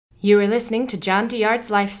You are listening to John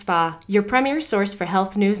Douillard's Life Spa, your premier source for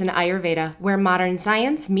health news and Ayurveda, where modern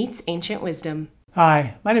science meets ancient wisdom.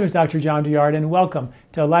 Hi, my name is Dr. John Douillard, and welcome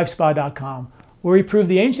to LifeSpa.com, where we prove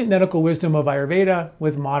the ancient medical wisdom of Ayurveda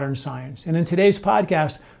with modern science. And in today's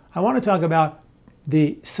podcast, I want to talk about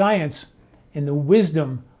the science and the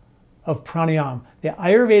wisdom of pranayama, the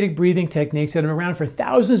Ayurvedic breathing techniques that have been around for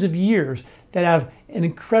thousands of years that have an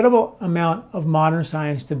incredible amount of modern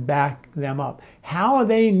science to back them up. How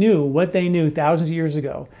they knew what they knew thousands of years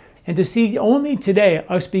ago, and to see only today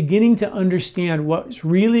us beginning to understand what's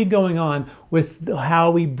really going on with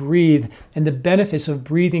how we breathe and the benefits of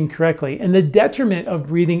breathing correctly and the detriment of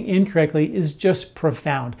breathing incorrectly is just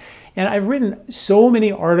profound. And I've written so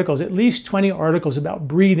many articles, at least 20 articles about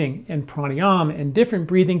breathing and pranayama and different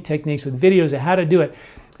breathing techniques with videos of how to do it.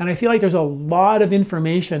 And I feel like there's a lot of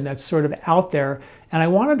information that's sort of out there. And I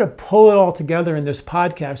wanted to pull it all together in this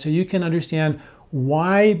podcast so you can understand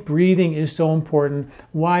why breathing is so important,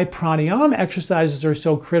 why pranayama exercises are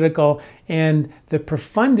so critical, and the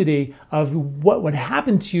profundity of what would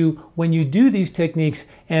happen to you when you do these techniques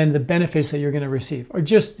and the benefits that you're going to receive are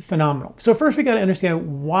just phenomenal. So first we got to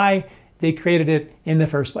understand why they created it in the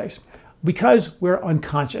first place. Because we're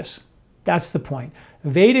unconscious. That's the point.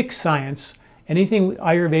 Vedic science, anything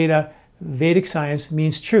Ayurveda, Vedic science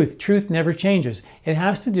means truth. Truth never changes. It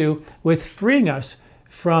has to do with freeing us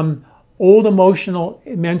from old mental,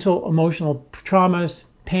 emotional traumas,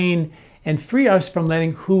 pain, and free us from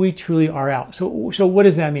letting who we truly are out. So what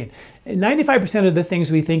does that mean? 95% of the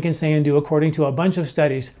things we think and say and do, according to a bunch of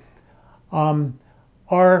studies,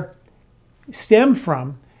 stem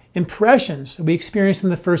from impressions that we experienced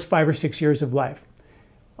in the first 5 or 6 years of life.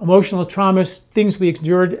 Emotional traumas, things we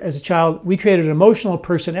endured as a child. We created an emotional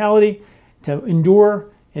personality to endure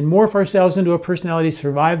and morph ourselves into a personality,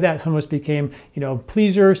 survive that. Some of us became,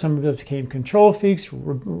 pleasers. Some of us became control freaks. Some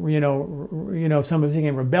of us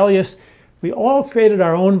became rebellious. We all created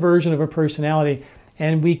our own version of a personality,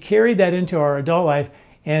 and we carried that into our adult life.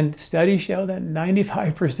 And studies show that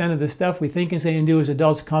 95% of the stuff we think and say and do as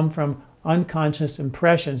adults come from unconscious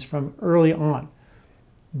impressions from early on.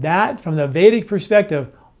 That, from the Vedic perspective,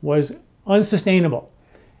 was unsustainable.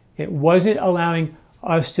 It wasn't allowing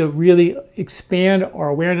us to really expand our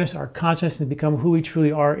awareness, our consciousness, and become who we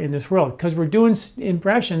truly are in this world. Because we're doing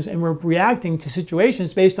impressions and we're reacting to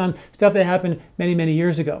situations based on stuff that happened many, many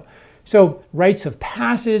years ago. So rites of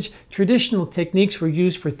passage, traditional techniques were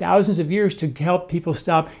used for thousands of years to help people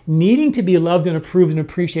stop needing to be loved and approved and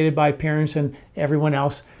appreciated by parents and everyone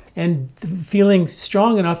else, and feeling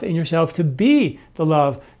strong enough in yourself to be the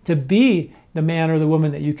love, to be the man or the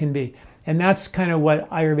woman that you can be. And that's kind of what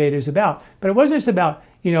Ayurveda is about. But it wasn't just about,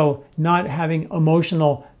 not having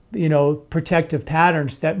emotional, protective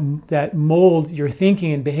patterns that mold your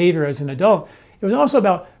thinking and behavior as an adult. It was also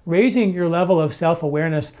about raising your level of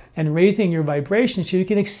self-awareness and raising your vibration so you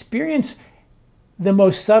can experience the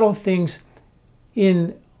most subtle things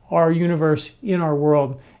in our universe, in our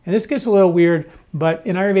world. And this gets a little weird, but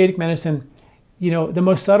in Ayurvedic medicine, the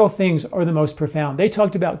most subtle things are the most profound. They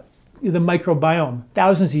talked about the microbiome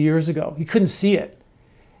thousands of years ago. You couldn't see it.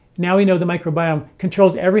 Now we know the microbiome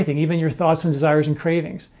controls everything, even your thoughts and desires and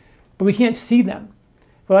cravings. But we can't see them.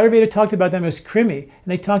 Well, Ayurveda talked about them as krimi, and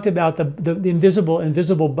they talked about the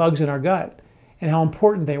invisible bugs in our gut and how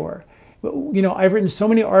important they were. I've written so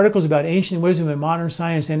many articles about ancient wisdom and modern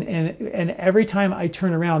science, and every time I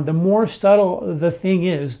turn around, the more subtle the thing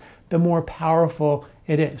is, the more powerful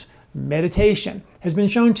it is. Meditation has been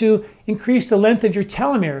shown to increase the length of your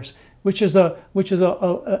telomeres, which is a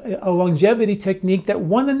longevity technique that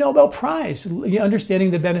won the Nobel Prize, understanding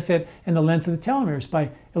the benefit and the length of the telomeres by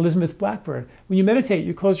Elizabeth Blackburn. When you meditate,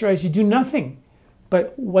 you close your eyes, you do nothing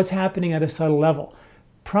but what's happening at a subtle level.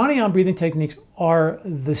 Pranayama breathing techniques are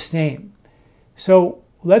the same. So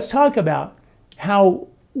let's talk about how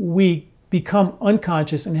we become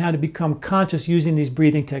unconscious and how to become conscious using these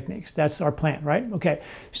breathing techniques. That's our plan, right? Okay.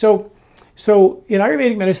 So in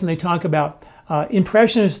Ayurvedic medicine, they talk about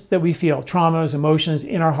impressions that we feel, traumas, emotions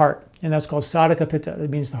in our heart, and that's called sadhaka pitta. That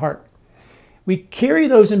means the heart. We carry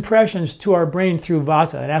those impressions to our brain through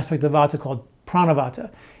vata, an aspect of vata called pranavata.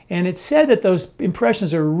 And it's said that those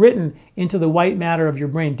impressions are written into the white matter of your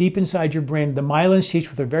brain, deep inside your brain. The myelin sheaths,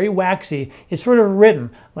 which are very waxy, it's sort of written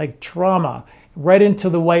like trauma right into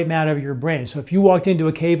the white matter of your brain. So if you walked into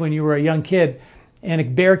a cave when you were a young kid and a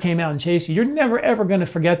bear came out and chased you, you're never ever going to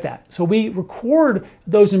forget that. So we record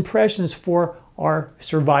those impressions for our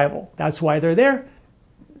survival. That's why they're there.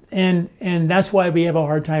 And that's why we have a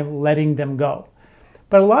hard time letting them go.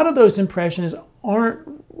 But a lot of those impressions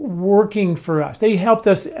aren't working for us. They helped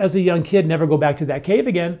us as a young kid never go back to that cave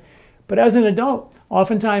again. But as an adult,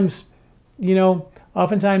 oftentimes,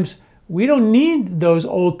 oftentimes we don't need those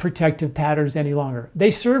old protective patterns any longer.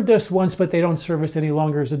 They served us once, but they don't serve us any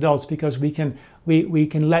longer as adults because we can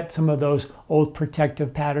let some of those old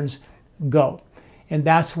protective patterns go. And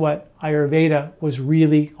that's what Ayurveda was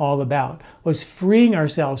really all about, was freeing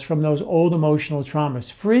ourselves from those old emotional traumas,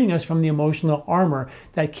 freeing us from the emotional armor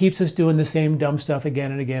that keeps us doing the same dumb stuff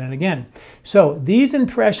again and again and again. So these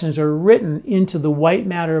impressions are written into the white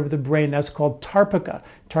matter of the brain. That's called Tarpika.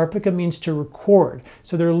 Tarpika means to record.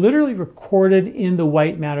 So they're literally recorded in the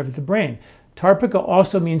white matter of the brain. Tarpika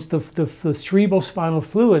also means the cerebral spinal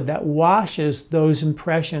fluid that washes those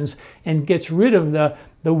impressions and gets rid of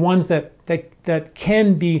the ones that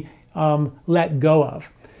can be let go of.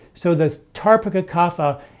 So the Tarpika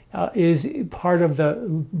Kapha is part of the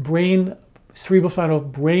brain, cerebral spinal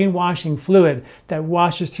brainwashing fluid that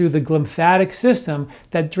washes through the lymphatic system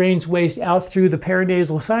that drains waste out through the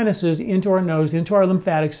paranasal sinuses into our nose, into our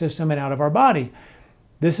lymphatic system, and out of our body.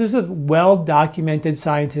 This is a well-documented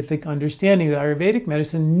scientific understanding that Ayurvedic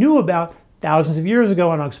medicine knew about thousands of years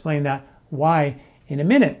ago, and I'll explain that why in a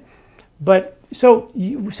minute. But so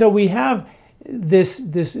we have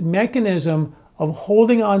this mechanism of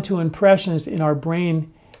holding on to impressions in our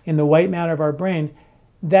brain, in the white matter of our brain,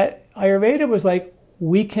 that Ayurveda was like,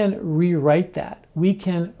 we can rewrite that. We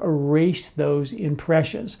can erase those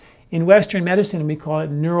impressions. In Western medicine, we call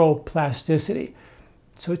it neuroplasticity.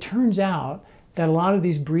 So it turns out that a lot of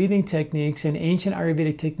these breathing techniques and ancient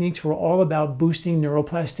Ayurvedic techniques were all about boosting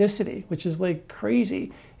neuroplasticity, which is like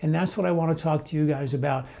crazy. And that's what I want to talk to you guys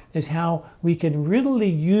about, is how we can really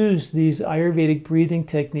use these Ayurvedic breathing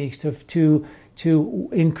techniques to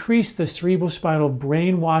increase the cerebral spinal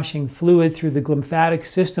brainwashing fluid through the lymphatic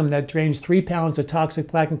system that drains 3 pounds of toxic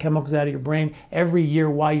plaque and chemicals out of your brain every year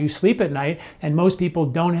while you sleep at night. And most people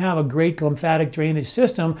don't have a great lymphatic drainage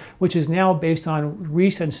system, which is now, based on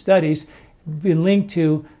recent studies, been linked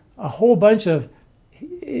to a whole bunch of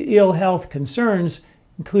ill health concerns,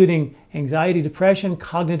 including anxiety, depression,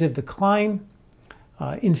 cognitive decline,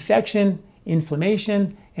 infection,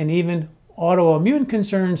 inflammation, and even autoimmune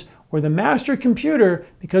concerns, where the master computer,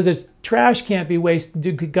 because its trash can't be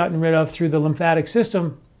gotten rid of through the lymphatic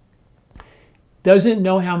system, doesn't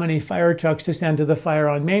know how many fire trucks to send to the fire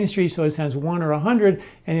on Main Street, so it sends 1 or 100,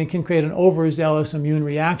 and it can create an overzealous immune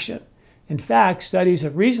reaction. In fact, studies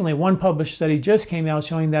have recently, one published study just came out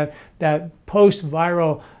showing that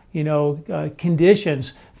post-viral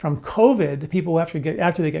conditions from COVID, the people after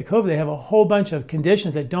they get COVID, they have a whole bunch of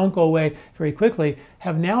conditions that don't go away very quickly,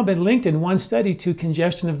 have now been linked in one study to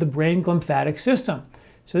congestion of the brain lymphatic system.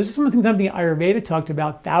 So this is something Ayurveda talked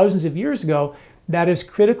about thousands of years ago that is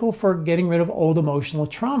critical for getting rid of old emotional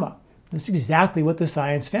trauma. This is exactly what the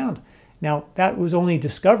science found. Now, that was only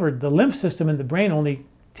discovered, the lymph system in the brain, only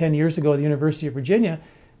 10 years ago at the University of Virginia.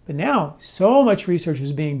 But now, so much research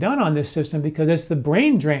is being done on this system because it's the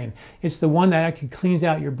brain drain. It's the one that actually cleans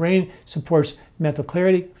out your brain, supports mental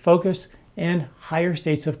clarity, focus, and higher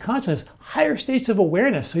states of consciousness, higher states of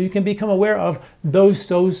awareness, so you can become aware of those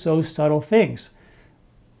so subtle things,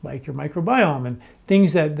 like your microbiome and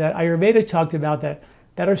things that Ayurveda talked about that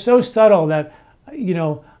are so subtle that,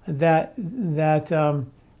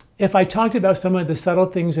 if I talked about some of the subtle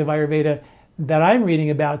things of Ayurveda that I'm reading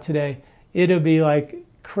about today, it'll be like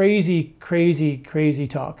crazy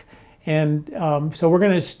talk. And so we're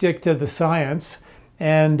going to stick to the science,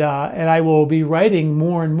 and I will be writing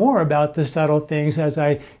more and more about the subtle things as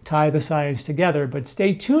I tie the science together. But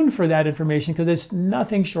stay tuned for that information because it's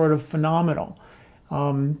nothing short of phenomenal.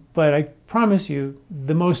 But I promise you,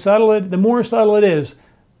 the more subtle it is,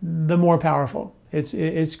 the more powerful.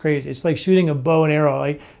 It's crazy. It's like shooting a bow and arrow.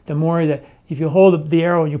 Like the more that, if you hold the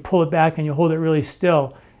arrow and you pull it back and you hold it really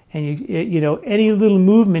still, and any little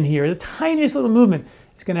movement here, the tiniest little movement,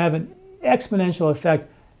 is going to have an exponential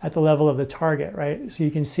effect at the level of the target, right? So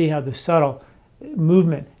you can see how the subtle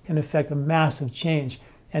movement can affect a massive change.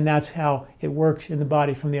 And that's how it works in the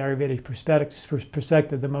body from the Ayurvedic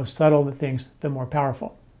perspective. The most subtle the things, the more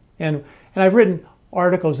powerful. And I've written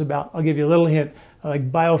articles about, I'll give you a little hint,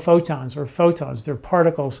 like biophotons or photons. They're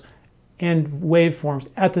particles and waveforms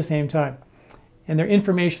at the same time. And they're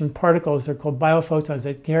information particles. They're called biophotons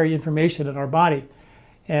that carry information in our body.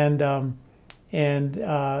 And they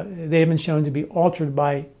have been shown to be altered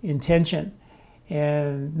by intention.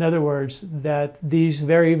 And in other words, that these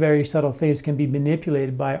very subtle things can be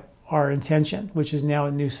manipulated by our intention, which is now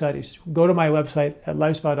in new studies. Go to my website at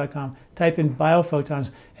lifespa.com, type in biophotons,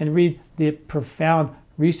 and read the profound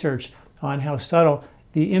research on how subtle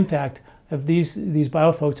the impact of these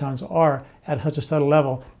biophotons are at such a subtle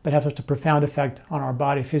level, but have such a profound effect on our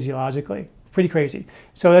body physiologically. Pretty crazy.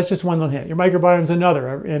 So that's just one little hint. Your microbiome is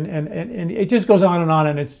another, and it just goes on,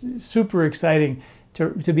 and it's super exciting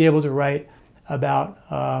to be able to write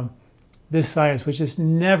about this science, which just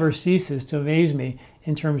never ceases to amaze me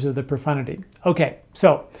in terms of the profundity. Okay,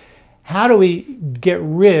 so how do we get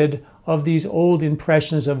rid of these old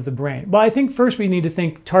impressions of the brain? Well, I think first we need to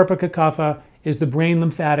think Tarpika Kapha is the brain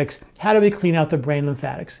lymphatics. How do we clean out the brain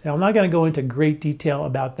lymphatics? Now, I'm not going to go into great detail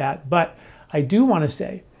about that, but I do want to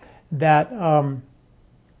say that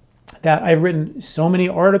that I've written so many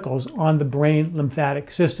articles on the brain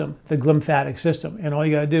lymphatic system, the glymphatic system, and all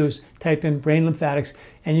you got to do is type in brain lymphatics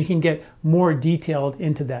and you can get more detailed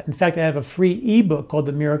into that. In fact, I have a free ebook called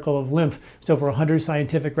The Miracle of Lymph. It's over 100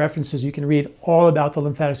 scientific references. You can read all about the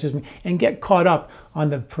lymphatic system and get caught up on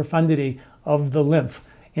the profundity of the lymph.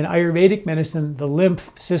 In Ayurvedic medicine, the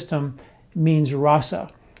lymph system means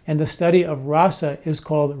rasa, and the study of rasa is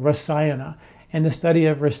called rasayana. And the study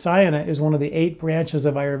of rasayana is one of the 8 branches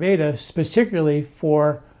of Ayurveda,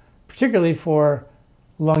 particularly for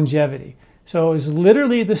longevity. So it's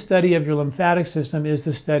literally the study of your lymphatic system is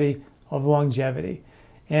the study of longevity.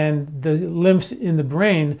 And the lymphs in the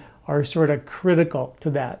brain are sort of critical to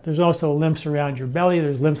that. There's also lymphs around your belly.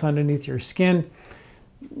 There's lymphs underneath your skin.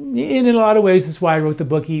 In a lot of ways, that's why I wrote the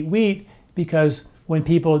book Eat Wheat, because when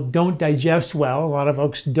people don't digest well, a lot of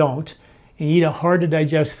folks don't, and you eat a hard to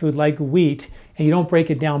digest food like wheat, and you don't break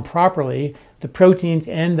it down properly, the proteins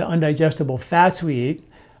and the undigestible fats we eat,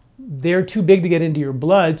 they're too big to get into your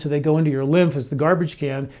blood, so they go into your lymph as the garbage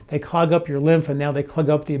can. They clog up your lymph, and now they clog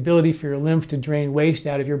up the ability for your lymph to drain waste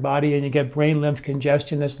out of your body, and you get brain lymph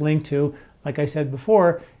congestion that's linked to, like I said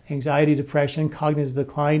before, anxiety, depression, cognitive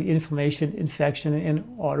decline, inflammation, infection, and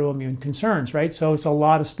autoimmune concerns, right? So it's a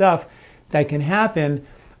lot of stuff that can happen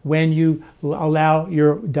when you allow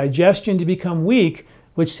your digestion to become weak,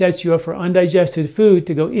 which sets you up for undigested food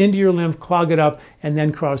to go into your lymph, clog it up, and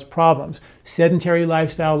then cause problems. Sedentary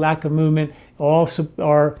lifestyle, lack of movement, all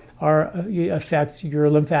affect your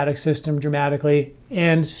lymphatic system dramatically,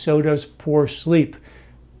 and so does poor sleep.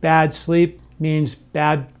 Bad sleep means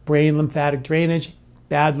bad brain lymphatic drainage.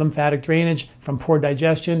 Bad lymphatic drainage from poor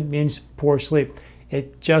digestion means poor sleep.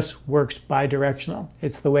 It just works bidirectional.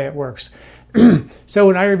 It's the way it works. So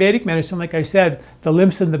in Ayurvedic medicine, like I said, the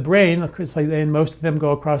lymphs in the brain, it's like and most of them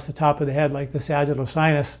go across the top of the head, like the sagittal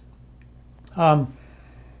sinus.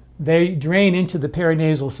 They drain into the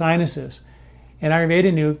paranasal sinuses. And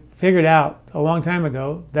Ayurveda figured out a long time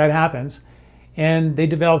ago that happens. And they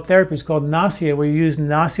developed therapies called Nasya, where you use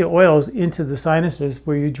Nasya oils into the sinuses,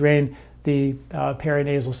 where you drain the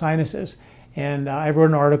paranasal sinuses. And I wrote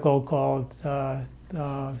an article called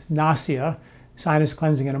Nasya, Sinus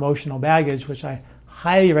Cleansing and Emotional Baggage, which I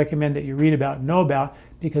highly recommend that you read about and know about,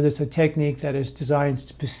 because it's a technique that is designed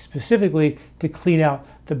specifically to clean out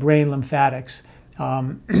the brain lymphatics.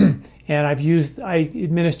 And I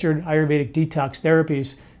administered Ayurvedic detox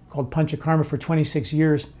therapies called Panchakarma for 26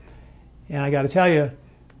 years. And I got to tell you,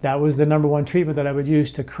 that was the #1 treatment that I would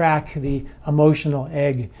use to crack the emotional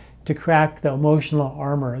egg, to crack the emotional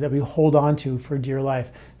armor that we hold on to for dear life.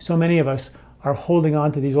 So many of us are holding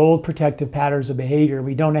on to these old protective patterns of behavior.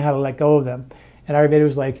 We don't know how to let go of them. And Ayurveda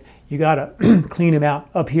was like, you got to clean them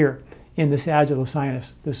out up here in the sagittal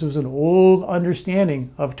sinus. This was an old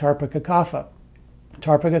understanding of Tarpika Kapha.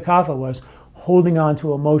 Tarpika Kapha was holding on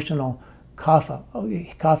to emotional kapha.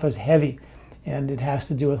 Kapha is heavy, and it has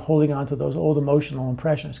to do with holding on to those old emotional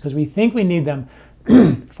impressions, because we think we need them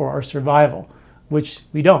for our survival, which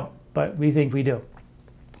we don't, but we think we do.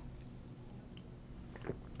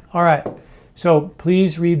 All right. So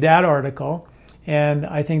please read that article, and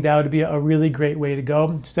I think that would be a really great way to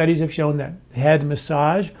go. Studies have shown that head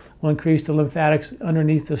massage will increase the lymphatics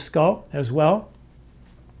underneath the skull as well,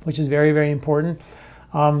 which is very, very important.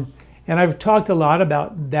 And I've talked a lot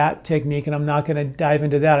about that technique, and I'm not going to dive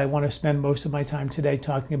into that. I want to spend most of my time today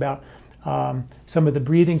talking about some of the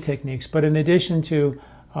breathing techniques. But in addition to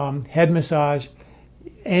head massage,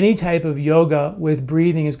 any type of yoga with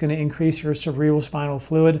breathing is going to increase your cerebrospinal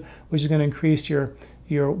fluid, which is going to increase your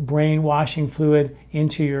brain washing fluid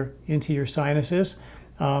into your sinuses.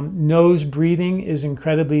 Nose breathing is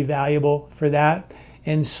incredibly valuable for that.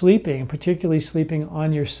 And sleeping, particularly sleeping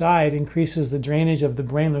on your side, increases the drainage of the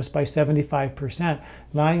brain lymphs by 75%.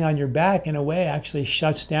 Lying on your back, in a way, actually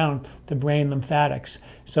shuts down the brain lymphatics.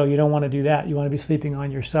 So you don't want to do that. You want to be sleeping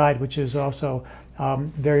on your side, which is also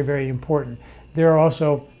very, very important. There are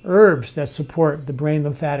also herbs that support the brain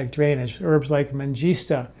lymphatic drainage, herbs like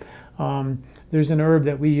mangista. There's an herb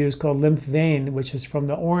that we use called lymph vein, which is from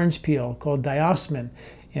the orange peel, called diosmin.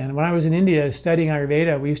 And when I was in India studying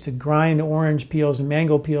Ayurveda, we used to grind orange peels and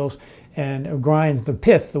mango peels and grinds the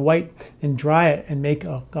pith, the white, and dry it and make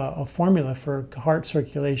a formula for heart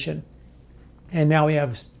circulation. And now we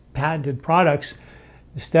have patented products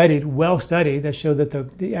well studied, that show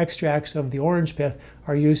that the extracts of the orange pith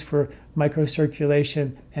are used for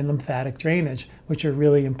microcirculation and lymphatic drainage, which are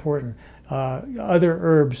really important. Other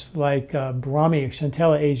herbs like Brahmi,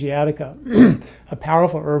 Centella asiatica, a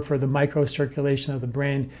powerful herb for the microcirculation of the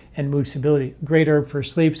brain and mood stability. Great herb for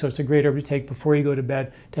sleep, so it's a great herb to take before you go to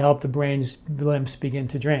bed to help the brain's lymph begin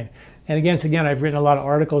to drain. And again, I've written a lot of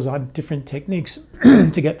articles on different techniques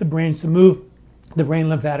to get the brains to move, the brain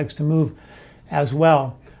lymphatics to move as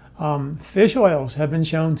well. Fish oils have been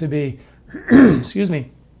shown to be,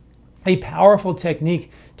 a powerful technique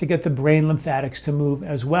to get the brain lymphatics to move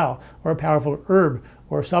as well, or a powerful herb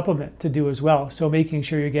or supplement to do as well. So making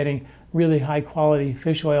sure you're getting really high quality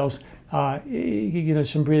fish oils,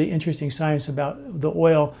 some really interesting science about the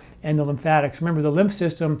oil and the lymphatics. Remember, the lymph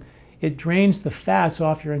system, it drains the fats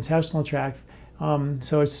off your intestinal tract, and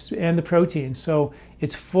the proteins. So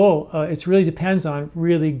it's full. It really depends on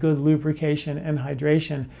really good lubrication and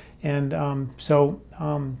hydration, and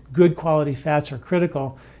good quality fats are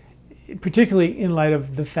critical, particularly in light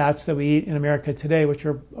of the fats that we eat in America today, which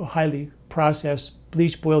are highly processed,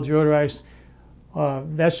 bleached, boiled, deodorized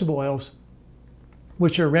vegetable oils,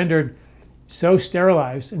 which are rendered so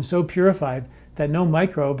sterilized and so purified that no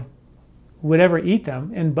microbe would ever eat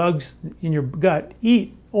them, and bugs in your gut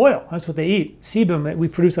eat oil. That's what they eat. Sebum that we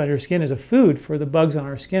produce on your skin is a food for the bugs on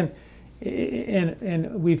our skin,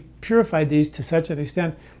 and we've purified these to such an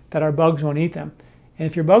extent that our bugs won't eat them. And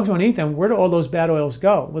if your bugs won't eat them, where do all those bad oils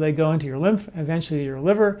go? Well, they go into your lymph, eventually your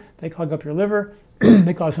liver. They clog up your liver.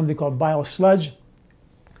 They cause something called bile sludge,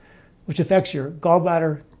 which affects your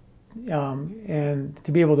gallbladder, and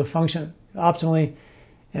to be able to function optimally.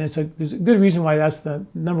 And there's a good reason why that's the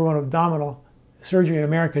number one abdominal surgery in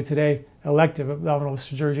America today, elective abdominal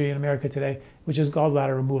surgery in America today, which is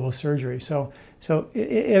gallbladder removal surgery. So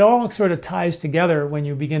it all sort of ties together when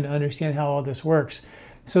you begin to understand how all this works.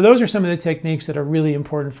 So those are some of the techniques that are really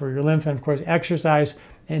important for your lymph, and of course exercise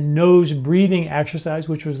and nose breathing exercise,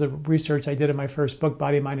 which was the research I did in my first book,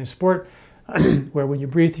 Body, Mind, and Sport, where when you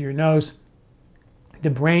breathe through your nose,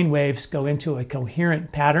 the brain waves go into a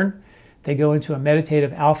coherent pattern. They go into a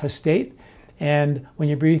meditative alpha state. And when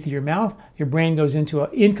you breathe through your mouth, your brain goes into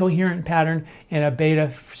an incoherent pattern and a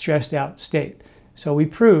beta stressed out state. So we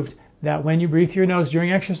proved that when you breathe through your nose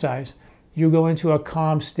during exercise, you go into a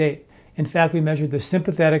calm state. In fact, we measured the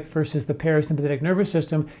sympathetic versus the parasympathetic nervous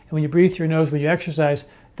system. And when you breathe through your nose when you exercise,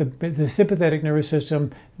 the sympathetic nervous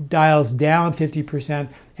system dials down 50%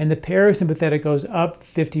 and the parasympathetic goes up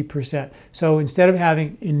 50%. So instead of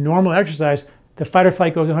having in normal exercise, the fight or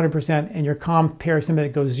flight goes 100% and your calm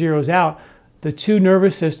parasympathetic zeroes out, the two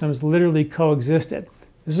nervous systems literally coexisted.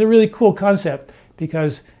 This is a really cool concept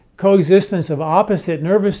because coexistence of opposite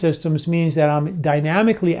nervous systems means that I'm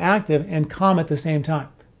dynamically active and calm at the same time.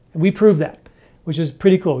 And we proved that, which is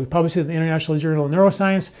pretty cool. We published it in the International Journal of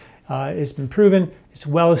Neuroscience. It's been proven, it's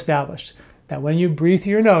well established, that when you breathe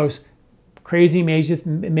through your nose, crazy,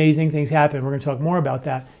 amazing things happen. We're going to talk more about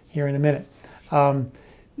that here in a minute.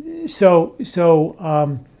 So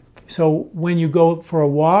when you go for a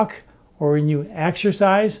walk or when you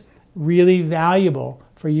exercise, really valuable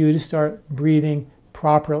for you to start breathing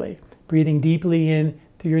properly, breathing deeply in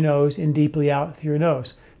through your nose and deeply out through your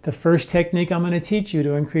nose. The first technique I'm going to teach you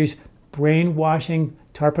to increase brain washing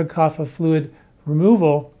tarpa kapha fluid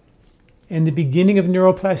removal and the beginning of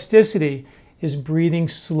neuroplasticity is breathing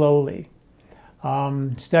slowly.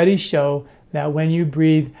 Studies show that when you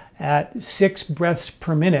breathe at 6 breaths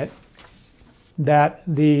per minute, that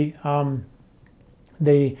the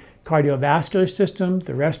cardiovascular system,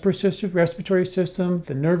 the respiratory system,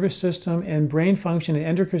 the nervous system, and brain function and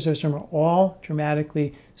endocrine system are all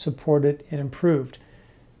dramatically supported and improved.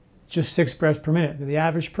 Just 6 breaths per minute. The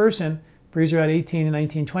average person breathes about 18 to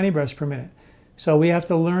 19, 20 breaths per minute. So we have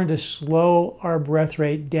to learn to slow our breath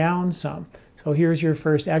rate down some. So here's your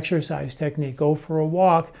first exercise technique. Go for a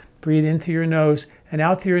walk, breathe in through your nose and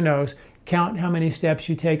out through your nose. Count how many steps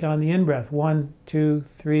you take on the in-breath. 1, 2,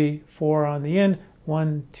 3, 4 on the in.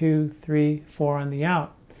 1, 2, 3, 4 on the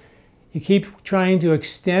out. You keep trying to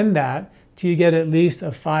extend that till you get at least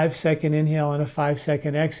a 5-second inhale and a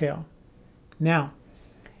 5-second exhale. Now,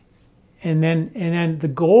 and then the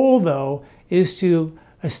goal though is to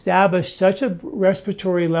establish such a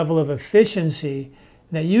respiratory level of efficiency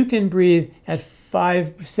that you can breathe at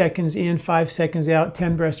 5 seconds in, 5 seconds out,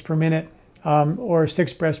 10 breaths per minute, or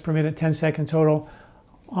 6 breaths per minute, 10 seconds total,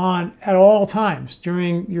 at all times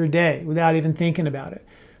during your day without even thinking about it.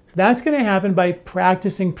 So that's going to happen by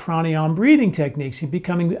practicing pranayama breathing techniques and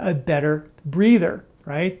becoming a better breather,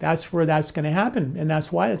 right? That's where that's going to happen, and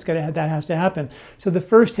that's why that has to happen. So the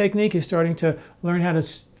first technique is starting to learn how to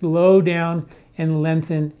slow down and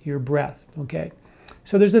lengthen your breath, okay?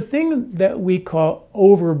 So there's a thing that we call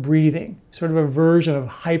over-breathing, sort of a version of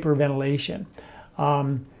hyperventilation.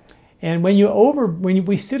 And when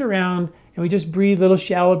we sit around and we just breathe little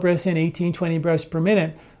shallow breaths in, 18, 20 breaths per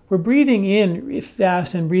minute, we're breathing in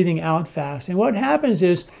fast and breathing out fast. And what happens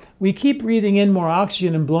is we keep breathing in more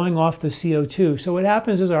oxygen and blowing off the CO2. So what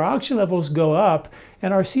happens is our oxygen levels go up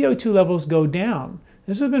and our CO2 levels go down.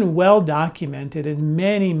 This has been well documented in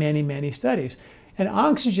many, many, many studies. And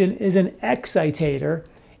oxygen is an excitator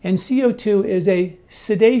and CO2 is a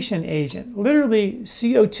sedation agent. Literally,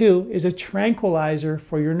 CO2 is a tranquilizer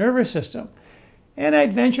for your nervous system. And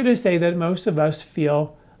I'd venture to say that most of us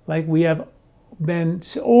feel like we have been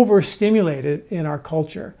overstimulated in our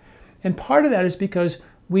culture. And part of that is because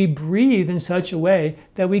we breathe in such a way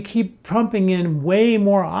that we keep pumping in way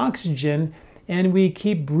more oxygen and we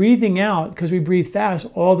keep breathing out, because we breathe fast,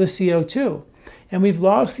 all the CO2. And we've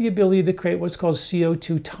lost the ability to create what's called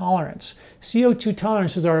CO2 tolerance. CO2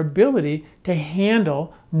 tolerance is our ability to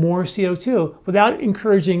handle more CO2 without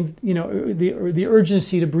encouraging, the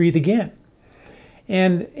urgency to breathe again.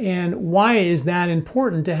 And why is that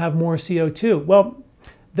important to have more CO2? Well,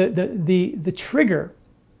 the trigger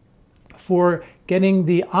for getting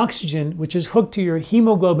the oxygen, which is hooked to your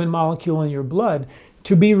hemoglobin molecule in your blood,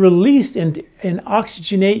 to be released and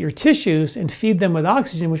oxygenate your tissues and feed them with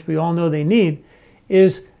oxygen, which we all know they need,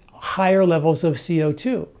 is higher levels of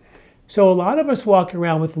CO2. So a lot of us walk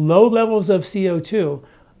around with low levels of CO2,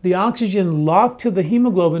 the oxygen locked to the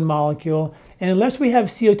hemoglobin molecule, and unless we have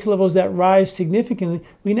CO2 levels that rise significantly,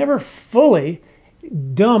 we never fully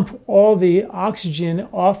dump all the oxygen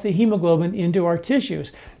off the hemoglobin into our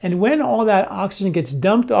tissues. And when all that oxygen gets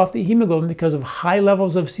dumped off the hemoglobin because of high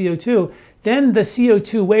levels of CO2, then the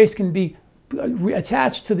CO2 waste can be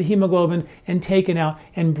attached to the hemoglobin and taken out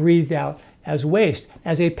and breathed out as waste,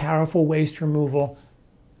 as a powerful waste removal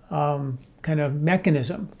kind of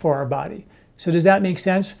mechanism for our body. So does that make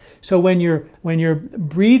sense? So when you're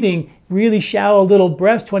breathing really shallow little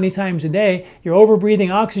breaths 20 times a day, you're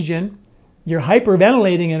over-breathing oxygen, you're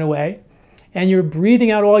hyperventilating in a way, and you're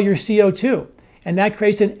breathing out all your CO2. And that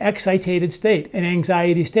creates an excitated state, an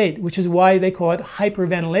anxiety state, which is why they call it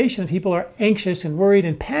hyperventilation. People are anxious and worried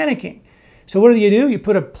and panicking. So what do? You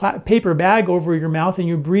put a paper bag over your mouth and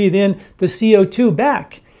you breathe in the CO2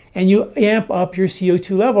 back. And you amp up your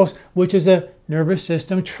CO2 levels, which is a nervous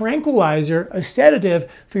system tranquilizer, a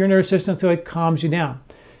sedative for your nervous system, so it calms you down.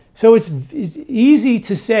 So it's easy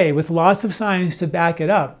to say, with lots of science to back it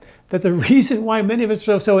up, that the reason why many of us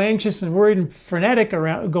are so anxious and worried and frenetic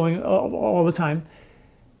around going all the time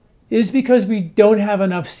is because we don't have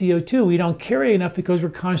enough CO2. We don't carry enough because we're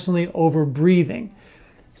constantly over breathing.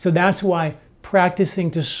 So that's why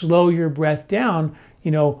practicing to slow your breath down,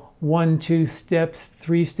 1, 2 steps,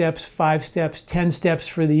 3 steps, 5 steps, 10 steps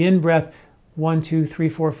for the in-breath, 1, 2, 3,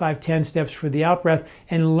 4, 5, 10 steps for the out-breath,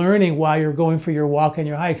 and learning while you're going for your walk and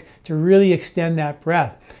your hikes to really extend that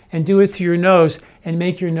breath. And do it through your nose and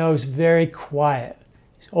make your nose very quiet.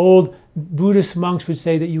 Old Buddhist monks would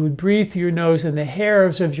say that you would breathe through your nose and the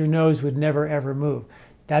hairs of your nose would never ever move.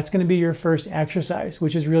 That's going to be your first exercise,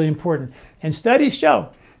 which is really important. And studies show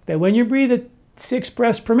that when you breathe at 6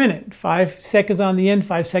 breaths per minute, 5 seconds on the in,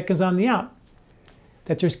 5 seconds on the out,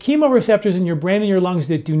 that there's chemoreceptors in your brain and your lungs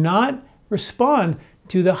that do not respond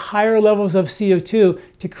to the higher levels of CO2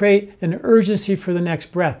 to create an urgency for the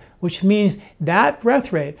next breath, which means that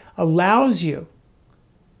breath rate allows you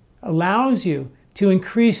to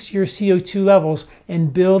increase your CO2 levels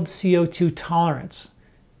and build CO2 tolerance.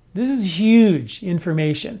 This is huge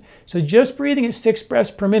information. So just breathing at 6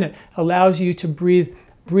 breaths per minute allows you to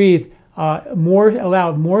allow more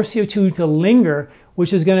CO2 to linger,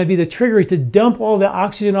 which is going to be the trigger to dump all the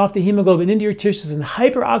oxygen off the hemoglobin into your tissues and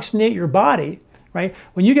hyperoxygenate your body, right?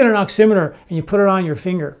 When you get an oximeter and you put it on your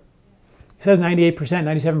finger, it says 98%,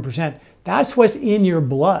 97%. That's what's in your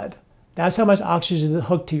blood. That's how much oxygen is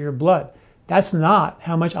hooked to your blood. That's not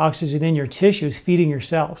how much oxygen in your tissues feeding your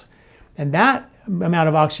cells. And that amount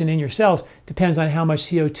of oxygen in your cells depends on how much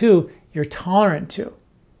CO2 you're tolerant to.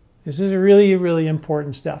 This is really, really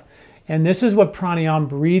important stuff. And this is what pranayama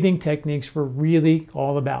breathing techniques were really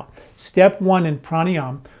all about. Step 1 in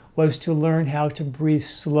pranayama was to learn how to breathe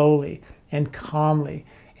slowly and calmly.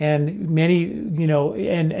 And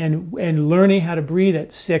and learning how to breathe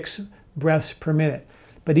at 6 breaths per minute.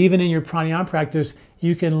 But even in your pranayama practice,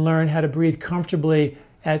 you can learn how to breathe comfortably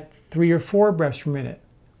at 3 or 4 breaths per minute.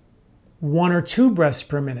 1 or 2 breaths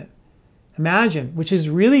per minute. Imagine, which is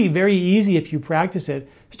really very easy if you practice it,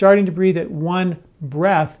 starting to breathe at 1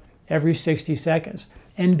 breath every 60 seconds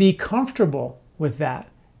and be comfortable with that.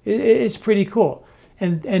 It's pretty cool.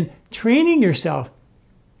 And training yourself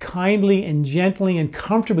kindly and gently and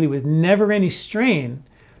comfortably with never any strain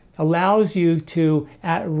allows you to,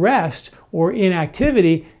 at rest or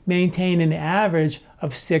inactivity, maintain an average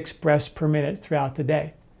of 6 breaths per minute throughout the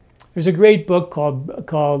day. There's a great book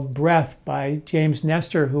called Breath by James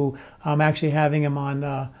Nestor, who I'm actually having him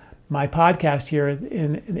on my podcast here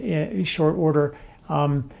in short order.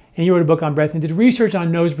 And he wrote a book on breath and did research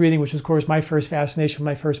on nose breathing, which was, of course, my first fascination,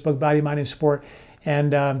 my first book, Body, Mind, and Sport.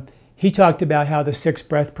 And he talked about how the 6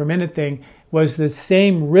 breath per minute thing was the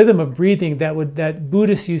same rhythm of breathing that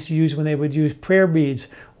Buddhists used to use when they would use prayer beads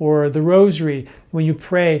or the rosary. When you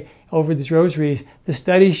pray over these rosaries, the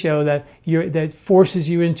studies show that forces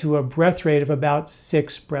you into a breath rate of about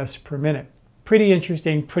 6 breaths per minute. Pretty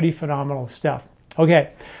interesting, pretty phenomenal stuff.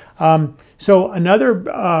 Okay, so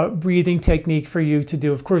another breathing technique for you to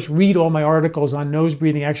do, of course, read all my articles on nose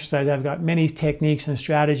breathing exercise. I've got many techniques and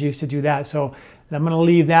strategies to do that. So I'm going to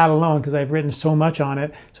leave that alone because I've written so much on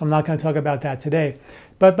it. So I'm not going to talk about that today.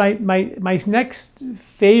 But my next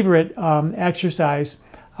favorite exercise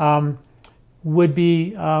would be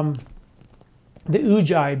the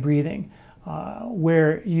Ujjayi breathing,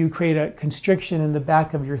 where you create a constriction in the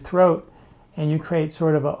back of your throat and you create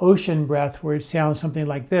sort of an ocean breath where it sounds something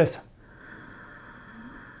like this.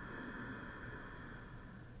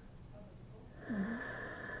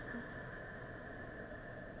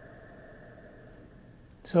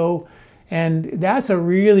 So, and that's a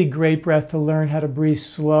really great breath to learn how to breathe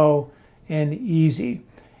slow and easy.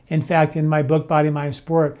 In fact, in my book, Body, Mind,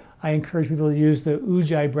 Sport, I encourage people to use the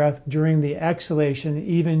Ujjayi breath during the exhalation,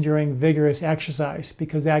 even during vigorous exercise,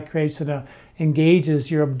 because that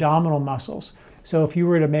engages your abdominal muscles. So if you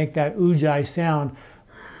were to make that Ujjayi sound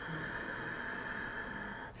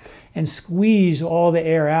and squeeze all the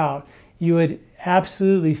air out, you would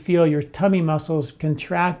absolutely feel your tummy muscles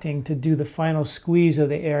contracting to do the final squeeze of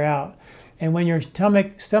the air out. And when your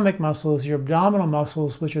stomach muscles, your abdominal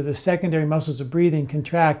muscles, which are the secondary muscles of breathing,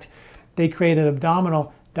 contract, they create an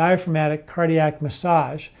abdominal diaphragmatic cardiac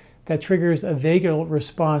massage that triggers a vagal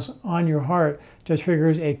response on your heart, that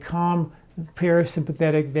triggers a calm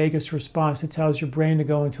parasympathetic vagus response. It tells your brain to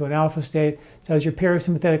go into an alpha state, it tells your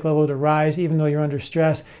parasympathetic level to rise even though you're under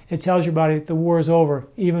stress. It tells your body the war is over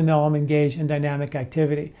even though I'm engaged in dynamic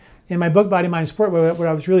activity. In my book, Body, Mind, Sport, what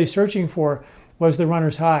I was really searching for was the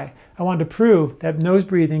runner's high. I wanted to prove that nose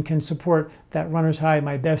breathing can support that runner's high.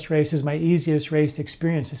 My best race is my easiest race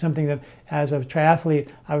experience. It's something that as a triathlete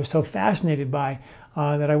I was so fascinated by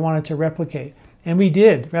that I wanted to replicate. And we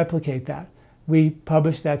did replicate that. We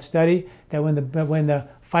published that study that when the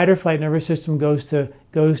fight or flight nervous system when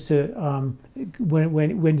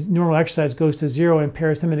normal exercise goes to 0 and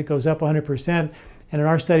parasympathetic goes up 100%, and in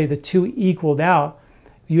our study the two equaled out,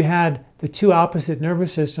 you had the two opposite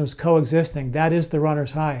nervous systems coexisting. That is the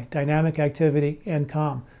runner's high, dynamic activity and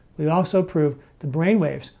calm. We also proved the brain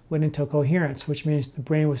waves went into coherence, which means the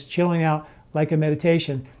brain was chilling out like a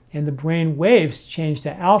meditation, and the brain waves changed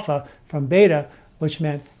to alpha from beta, which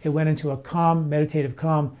meant it went into a calm, meditative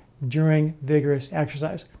calm during vigorous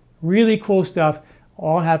exercise. Really cool stuff.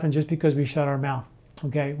 All happened just because we shut our mouth,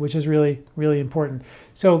 okay, which is really, really important.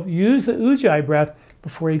 So use the Ujjayi breath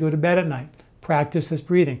before you go to bed at night. Practice this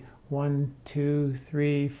breathing. 1, 2,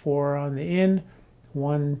 3, 4 on the in.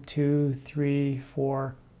 1, 2, 3,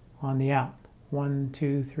 4 on the out. 1,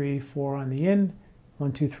 2, 3, 4 on the in.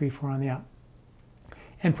 1, 2, 3, 4 on the out.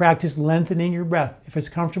 And practice lengthening your breath. If it's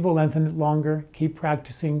comfortable, lengthen it longer. Keep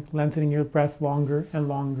practicing lengthening your breath longer and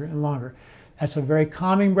longer and longer. That's a very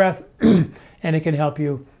calming breath, and it can help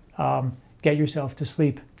you get yourself to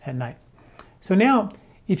sleep at night. So now,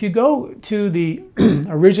 if you go to the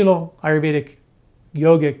original Ayurvedic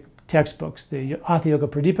yogic textbooks, the Hatha Yoga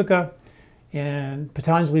Pradipika and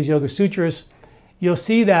Patanjali's Yoga Sutras, you'll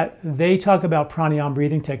see that they talk about pranayama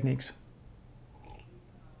breathing techniques.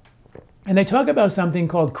 And they talk about something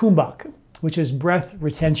called kumbhak, which is breath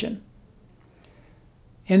retention.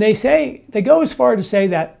 And they go as far to say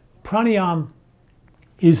that pranayama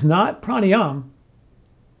is not pranayama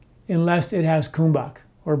unless it has kumbhak,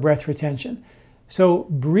 or breath retention. So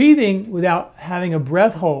breathing without having a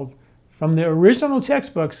breath hold from the original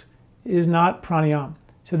textbooks is not pranayama.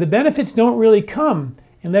 So the benefits don't really come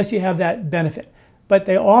unless you have that benefit. But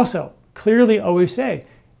they also clearly always say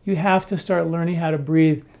you have to start learning how to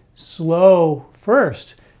breathe slow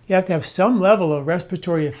first. You have to have some level of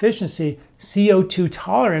respiratory efficiency, CO2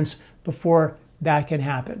 tolerance, before that can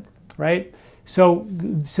happen, right? So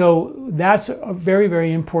that's a very,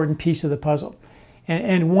 very important piece of the puzzle.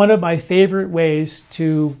 And one of my favorite ways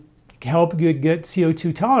to help you get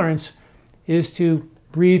CO2 tolerance is to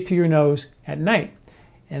breathe through your nose at night.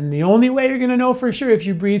 And the only way you're going to know for sure if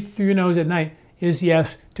you breathe through your nose at night is,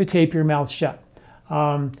 yes, to tape your mouth shut.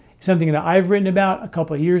 Something that I've written about a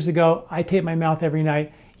couple of years ago. I tape my mouth every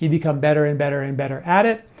night. You become better and better and better at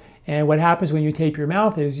it. And what happens when you tape your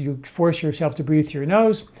mouth is you force yourself to breathe through your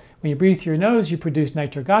nose. When you breathe through your nose, you produce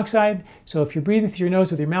nitric oxide. So if you're breathing through your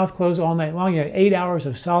nose with your mouth closed all night long, you have 8 hours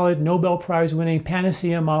of solid Nobel Prize winning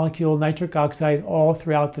panacea molecule nitric oxide all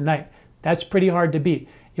throughout the night. That's pretty hard to beat.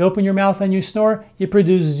 You open your mouth and you snore, you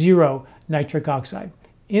produce 0 nitric oxide.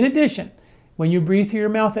 In addition, when you breathe through your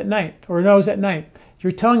mouth at night or nose at night,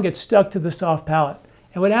 your tongue gets stuck to the soft palate.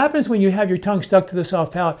 And what happens when you have your tongue stuck to the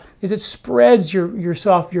soft palate is it spreads your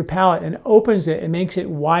palate and opens it and makes it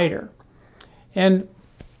wider. And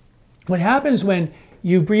what happens when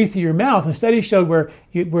you breathe through your mouth, a study showed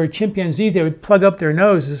where chimpanzees, they would plug up their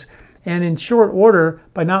noses, and in short order,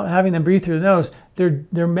 by not having them breathe through the nose,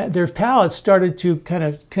 their palates started to kind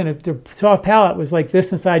of their soft palate was like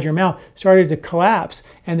this inside your mouth, started to collapse,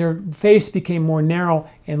 and their face became more narrow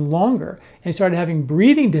and longer, and started having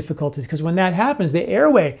breathing difficulties, because when that happens, the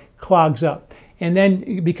airway clogs up, and then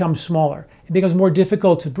it becomes smaller. It becomes more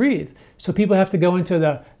difficult to breathe. So people have to go into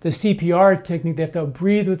the CPR technique. They have to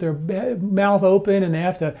breathe with their mouth open, and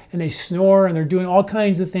they snore, and they're doing all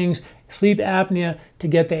kinds of things, sleep apnea, to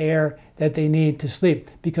get the air that they need to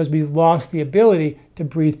sleep, because we've lost the ability to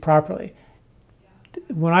breathe properly.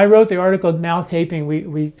 When I wrote the article Mouth Taping,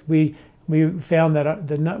 we found that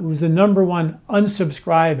it was the #1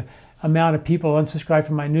 unsubscribe amount of people unsubscribed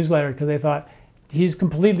from my newsletter, because they thought, he's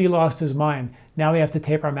completely lost his mind. Now we have to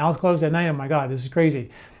tape our mouth closed at night. Oh my God, this is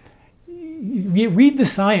crazy. You read the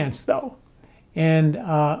science, though, and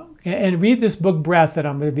read this book Breath that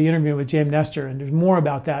I'm going to be interviewing with James Nestor, and there's more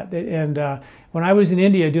about that. And when I was in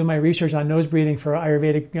India doing my research on nose breathing for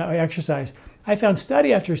Ayurvedic exercise, I found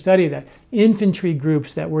study after study that infantry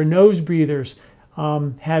groups that were nose breathers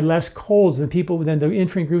had less colds than the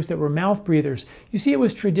infantry groups that were mouth breathers. You see, it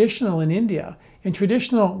was traditional in India. And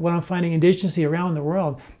traditional, what I'm finding indigenously around the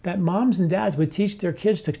world, that moms and dads would teach their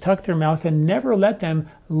kids to tuck their mouth and never let them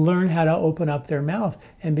learn how to open up their mouth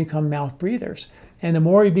and become mouth breathers. And the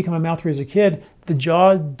more you become a mouth breather as a kid, the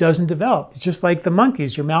jaw doesn't develop. It's just like the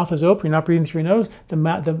monkeys. Your mouth is open, you're not breathing through your nose,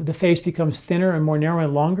 the face becomes thinner and more narrow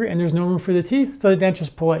and longer, and there's no room for the teeth, so the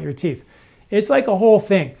dentists pull out your teeth. It's like a whole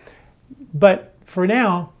thing. But for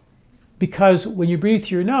now, because when you breathe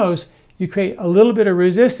through your nose, you create a little bit of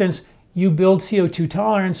resistance, you build CO2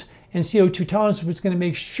 tolerance, and CO2 tolerance is what's going to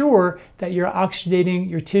make sure that you're oxygenating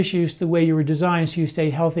your tissues the way you were designed, so you stay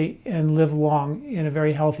healthy and live long in a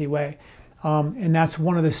very healthy way. And that's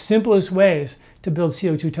one of the simplest ways to build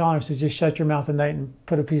CO2 tolerance, is just shut your mouth at night and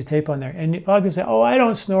put a piece of tape on there. And a lot of people say, oh, I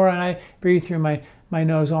don't snore and I breathe through my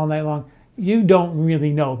nose all night long. You don't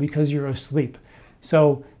really know, because you're asleep.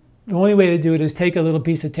 So the only way to do it is take a little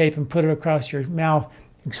piece of tape and put it across your mouth,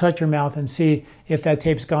 and shut your mouth and see if that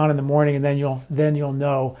tape's gone in the morning, and then you'll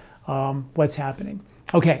know what's happening.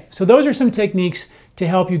 Okay, so those are some techniques to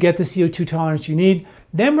help you get the CO2 tolerance you need.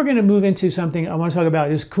 Then we're going to move into something I want to talk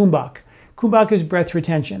about, is Kumbhak. Kumbhak is breath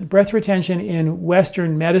retention. Breath retention in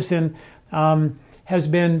Western medicine has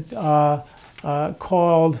been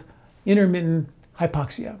called intermittent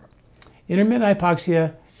hypoxia. Intermittent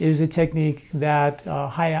hypoxia is a technique that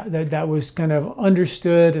that was kind of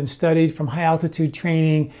understood and studied from high altitude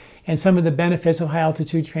training, and some of the benefits of high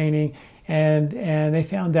altitude training, and they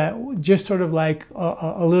found that just sort of like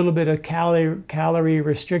a little bit of calorie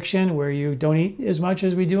restriction, where you don't eat as much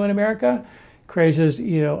as we do in America, causes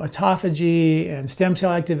autophagy and stem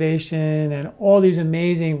cell activation, and all these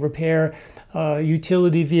amazing repair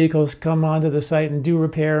utility vehicles come onto the site and do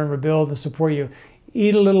repair and rebuild and support you.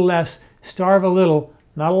 Eat a little less, starve a little.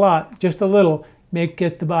 Not a lot, just a little,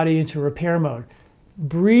 get the body into repair mode.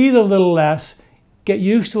 Breathe a little less, get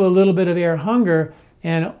used to a little bit of air hunger,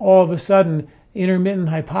 and all of a sudden, intermittent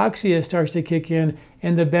hypoxia starts to kick in,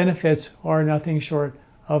 and the benefits are nothing short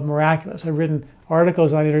of miraculous. I've written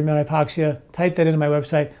articles on intermittent hypoxia. Type that into my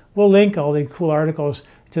website. We'll link all the cool articles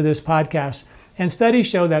to this podcast. And studies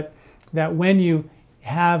show that when you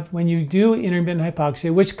do intermittent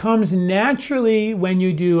hypoxia, which comes naturally when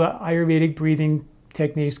you do Ayurvedic breathing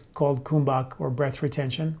techniques called Kumbhak, or breath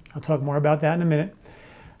retention. I'll talk more about that in a minute,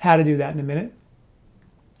 how to do that in a minute.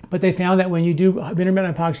 But they found that when you do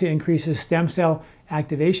intermittent hypoxia, increases stem cell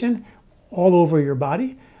activation all over your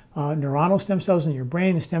body, neuronal stem cells in your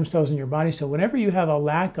brain, the stem cells in your body. So whenever you have a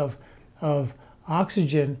lack of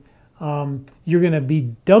oxygen you're going to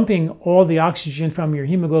be dumping all the oxygen from your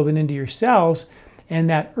hemoglobin into your cells, and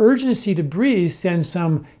that urgency to breathe sends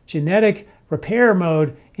some genetic repair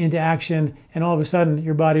mode into action, and all of a sudden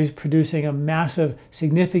your body is producing a massive,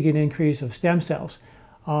 significant increase of stem cells.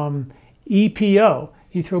 EPO,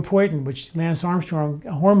 erythropoietin, which Lance Armstrong,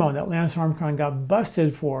 a hormone that Lance Armstrong got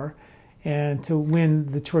busted for and to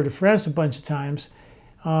win the Tour de France a bunch of times,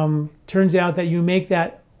 turns out that you make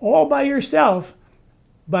that all by yourself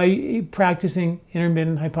by practicing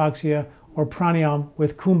intermittent hypoxia or pranayama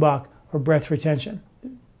with Kumbhak or breath retention.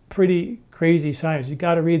 Pretty crazy science. You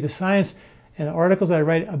got to read the science and the articles I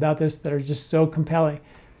write about this that are just so compelling.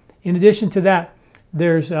 In addition to that,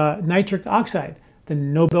 there's nitric oxide, the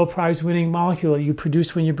Nobel Prize winning molecule you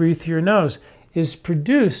produce when you breathe through your nose, is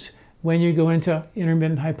produced when you go into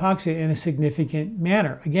intermittent hypoxia in a significant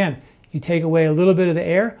manner. Again, you take away a little bit of the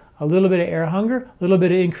air, a little bit of air hunger, a little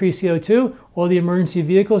bit of increased CO2, all the emergency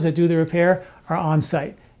vehicles that do the repair are on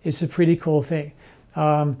site. It's a pretty cool thing.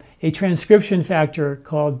 A transcription factor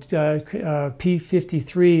called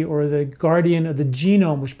P53, or the guardian of the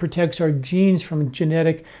genome, which protects our genes from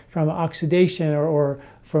oxidation or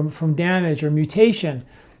from damage or mutation,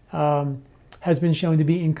 has been shown to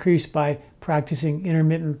be increased by practicing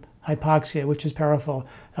intermittent hypoxia, which is powerful.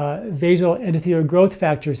 Vasal endothelial growth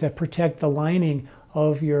factors that protect the lining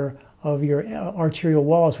of your arterial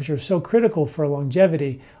walls, which are so critical for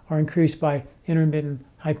longevity, are increased by intermittent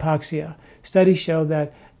hypoxia. Studies show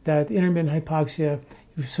that intermittent hypoxia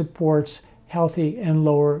supports healthy and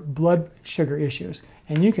lower blood sugar issues.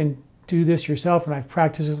 And you can do this yourself, and I've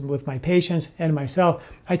practiced it with my patients and myself.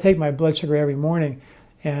 I take my blood sugar every morning,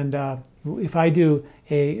 and if I do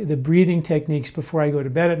the breathing techniques before I go to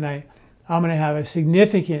bed at night, I'm going to have a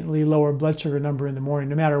significantly lower blood sugar number in the morning,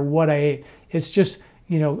 no matter what I ate. It's just,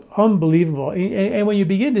 unbelievable. And when you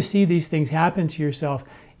begin to see these things happen to yourself,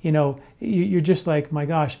 you're just like, my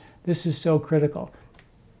gosh, this is so critical.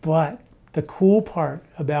 But the cool part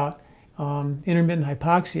about intermittent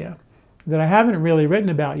hypoxia that I haven't really written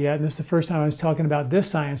about yet, and this is the first time I was talking about this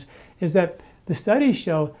science, is that the studies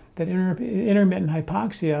show that intermittent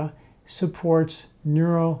hypoxia supports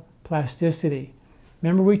neuroplasticity.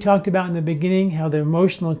 Remember we talked about in the beginning how the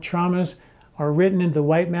emotional traumas are written into the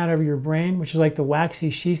white matter of your brain, which is like the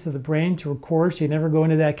waxy sheath of the brain to record so you never go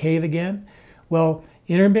into that cave again? Well,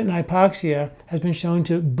 intermittent hypoxia has been shown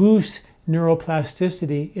to boost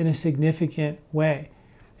neuroplasticity in a significant way.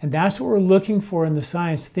 And that's what we're looking for in the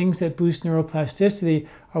science. Things that boost neuroplasticity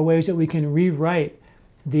are ways that we can rewrite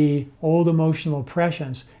the old emotional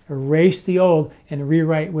impressions, erase the old and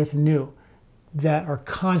rewrite with new that are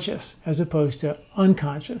conscious as opposed to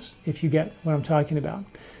unconscious, if you get what I'm talking about.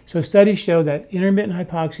 So studies show that intermittent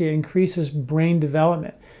hypoxia increases brain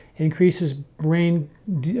development, increases brain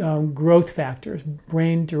growth factors,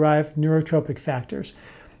 brain-derived neurotropic factors.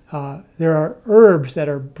 There are herbs that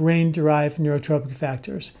are brain-derived neurotropic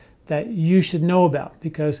factors that you should know about,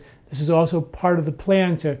 because this is also part of the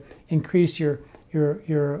plan to increase your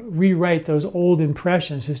rewrite those old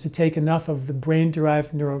impressions, is to take enough of the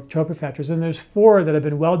brain-derived neurotropic factors. And there's 4 that have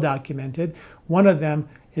been well documented. One of them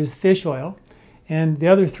is fish oil, and the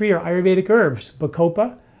other 3 are Ayurvedic herbs.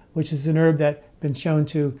 Bacopa, which is an herb that's been shown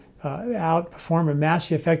to outperform and match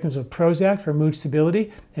the effectiveness of Prozac for mood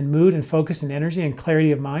stability and mood and focus and energy and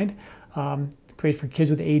clarity of mind. Great for kids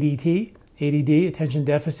with ADD, attention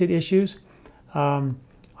deficit issues.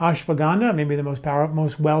 Ashwagandha, maybe the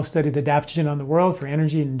most well-studied adaptogen on the world for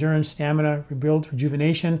energy, endurance, stamina,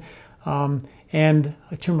 rejuvenation, and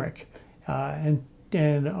turmeric. And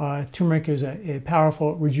turmeric is a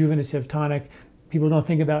powerful rejuvenative tonic. People don't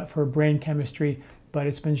think about it for brain chemistry, but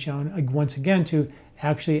it's been shown once again to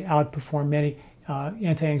actually outperform many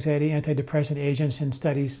anti-anxiety, antidepressant agents in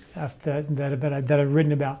studies that I've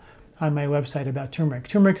written about on my website about turmeric.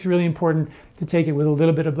 Turmeric is really important to take it with a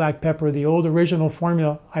little bit of black pepper. The old original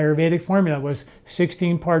formula, Ayurvedic formula, was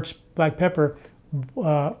 16 parts black pepper,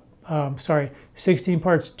 16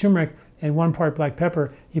 parts turmeric and 1 part black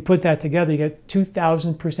pepper. You put that together, you get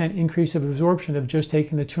 2,000% increase of absorption of just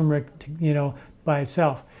taking the turmeric, by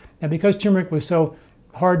itself. Now, because turmeric was so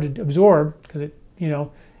hard to absorb, because it,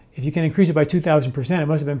 if you can increase it by 2,000%, it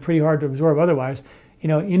must have been pretty hard to absorb otherwise.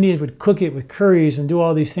 Indians would cook it with curries and do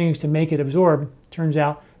all these things to make it absorb. Turns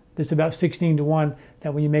out it's about 16-to-1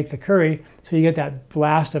 that when you make the curry, so you get that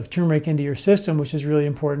blast of turmeric into your system, which is really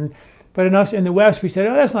important. But in us in the West, we said,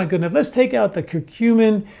 oh, that's not good enough. Let's take out the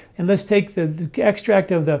curcumin and let's take the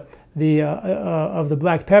extract of the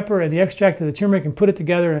black pepper and the extract of the turmeric and put it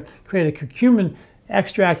together and create a curcumin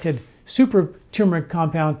extracted super turmeric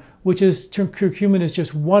compound, which is curcumin is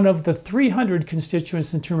just one of the 300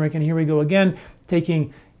 constituents in turmeric. And here we go again,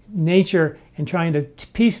 taking nature and trying to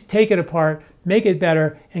take it apart, make it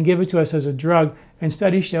better, and give it to us as a drug. And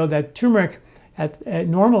studies show that turmeric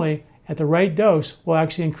normally at the right dose will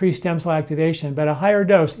actually increase stem cell activation, but a higher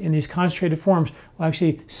dose in these concentrated forms will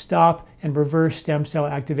actually stop and reverse stem cell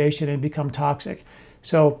activation and become toxic.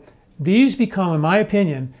 So these become, in my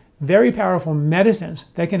opinion, very powerful medicines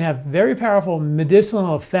that can have very powerful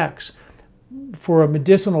medicinal effects for a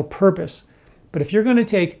medicinal purpose. But if you're going to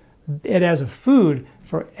take it as a food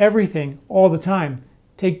for everything all the time,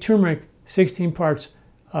 take turmeric 16 parts,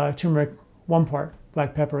 turmeric 1 part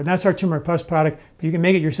black pepper. And that's our Turmeric Plus product. But you can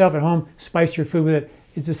make it yourself at home, spice your food with it.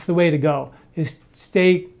 It's just the way to go, is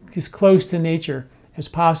stay as close to nature as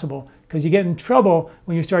possible, because you get in trouble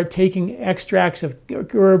when you start taking extracts of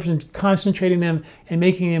herbs and concentrating them and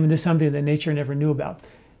making them into something that nature never knew about.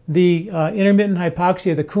 The intermittent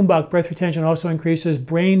hypoxia, the Kumbhak breath retention, also increases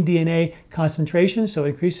brain DNA concentration, so it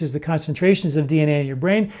increases the concentrations of DNA in your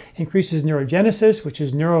brain, increases neurogenesis, which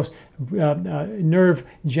is nerve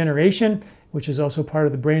generation, which is also part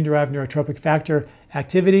of the brain-derived neurotrophic factor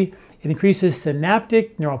activity. It increases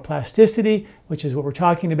synaptic neuroplasticity, which is what we're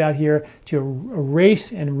talking about here, to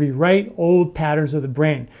erase and rewrite old patterns of the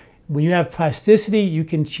brain. When you have plasticity, you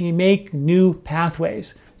can make new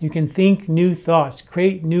pathways. You can think new thoughts,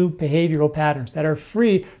 create new behavioral patterns that are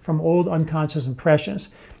free from old unconscious impressions.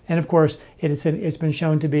 And of course, it's been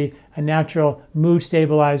shown to be a natural mood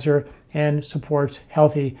stabilizer and supports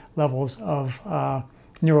healthy levels of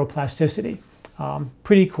neuroplasticity.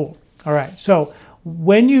 Pretty cool. All right, so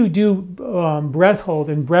when you do breath hold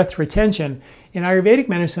and breath retention, in Ayurvedic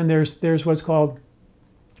medicine, there's what's called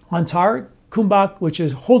Antar Kumbhak, which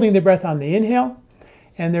is holding the breath on the inhale,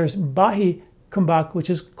 and there's Bahi Kumbhak, which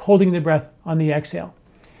is holding the breath on the exhale.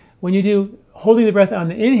 When you do holding the breath on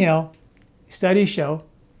the inhale, studies show,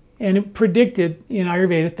 and it predicted in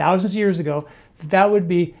Ayurveda thousands of years ago, that would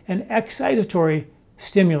be an excitatory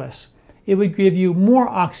stimulus. It would give you more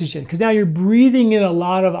oxygen, because now you're breathing in a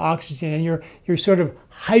lot of oxygen and you're sort of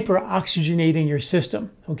hyper-oxygenating your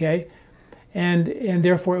system, okay? And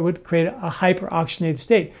therefore it would create a hyper-oxygenated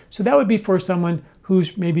state. So that would be for someone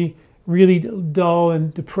who's maybe really dull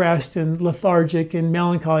and depressed and lethargic and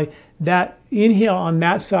melancholy. That inhale on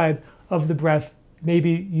that side of the breath may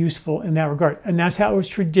be useful in that regard. And that's how it was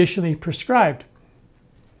traditionally prescribed.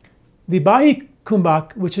 The Bahi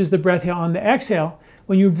Kumbhak, which is the breath on the exhale,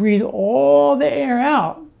 when you breathe all the air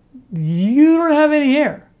out, you don't have any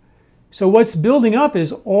air. So what's building up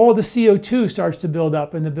is all the CO2 starts to build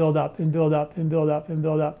up and to build up and build up and build up and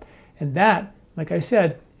build up. And that, like I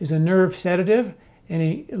said, is a nerve sedative.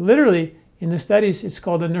 And literally, in the studies, it's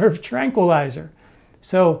called a nerve tranquilizer.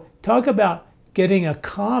 So talk about getting a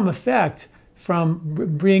calm effect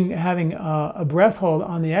from having a breath hold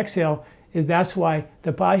on the exhale. That's why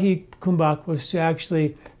the Bahi Kumbhak was to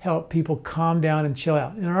actually help people calm down and chill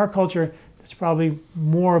out. In our culture, that's probably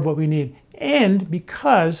more of what we need. And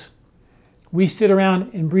because we sit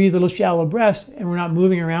around and breathe little shallow breaths and we're not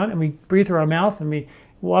moving around, and we breathe through our mouth and we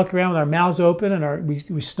walk around with our mouths open and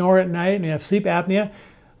we snore at night and we have sleep apnea,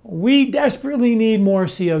 we desperately need more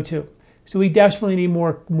CO2. So we desperately need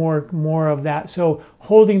more of that. So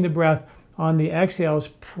holding the breath on the exhale is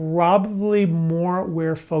probably more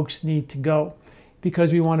where folks need to go,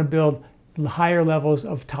 because we want to build higher levels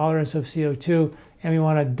of tolerance of CO2 and we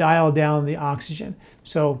want to dial down the oxygen.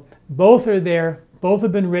 So both are there, both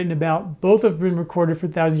have been written about, both have been recorded for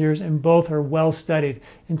 1,000 years, and both are well studied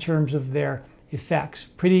in terms of their effects.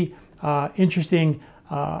 Pretty interesting,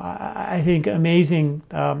 I think amazing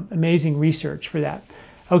research for that.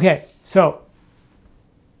 Okay, so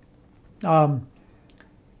I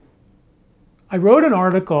wrote an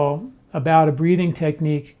article about a breathing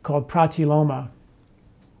technique called Pratiloma,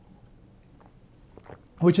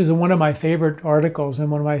 which is one of my favorite articles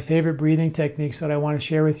and one of my favorite breathing techniques that I want to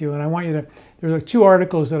share with you. And I want you to, there are 2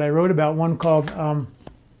 articles that I wrote about, one called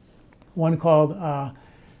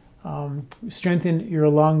Strengthen Your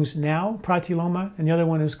Lungs Now, Pratiloma, and the other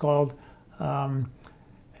one is called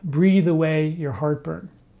Breathe Away Your Heartburn.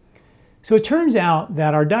 So it turns out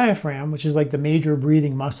that our diaphragm, which is like the major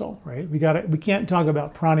breathing muscle, right? We can't talk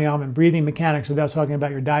about pranayama and breathing mechanics without talking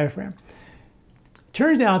about your diaphragm.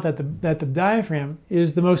 Turns out that the diaphragm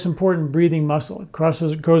is the most important breathing muscle.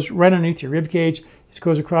 It goes right underneath your rib cage. It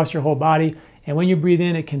goes across your whole body. And when you breathe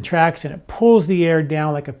in, it contracts and it pulls the air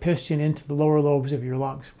down like a piston into the lower lobes of your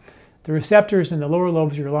lungs. The receptors in the lower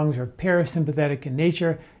lobes of your lungs are parasympathetic in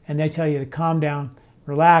nature, and they tell you to calm down,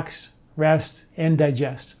 relax, rest, and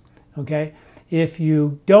digest. Okay? If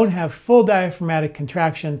you don't have full diaphragmatic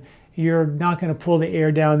contraction, you're not going to pull the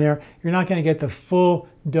air down there. You're not going to get the full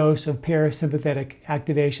dose of parasympathetic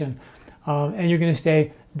activation. And you're going to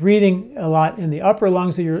stay breathing a lot in the upper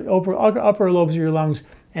lungs of your upper lobes of your lungs,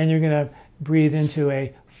 and you're going to breathe into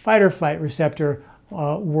a fight or flight receptor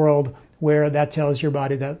world where that tells your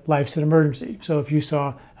body that life's an emergency. So if you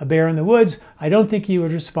saw a bear in the woods, I don't think you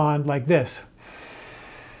would respond like this.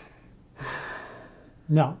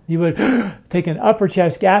 No, you would take an upper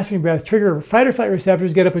chest, gasping breath, trigger fight or flight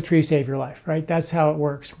receptors, get up a tree, save your life, right? That's how it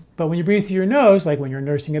works. But when you breathe through your nose, like when you're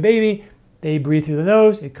nursing a baby, they breathe through the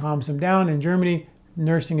nose, it calms them down. In Germany,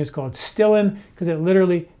 nursing is called stillen because it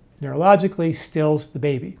literally, neurologically stills the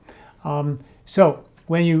baby. So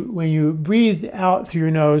when you breathe out through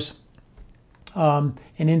your nose and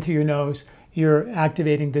into your nose, you're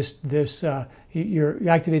activating you're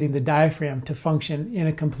activating the diaphragm to function in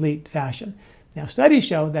a complete fashion. Now, studies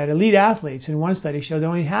show that elite athletes, in one study showed that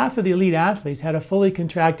only half of the elite athletes had a fully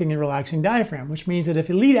contracting and relaxing diaphragm, which means that if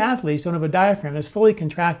elite athletes don't have a diaphragm that's fully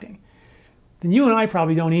contracting, then you and I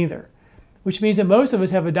probably don't either. Which means that most of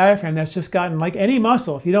us have a diaphragm that's just gotten, like any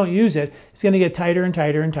muscle, if you don't use it, it's going to get tighter and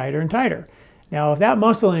tighter and tighter and tighter. Now, if that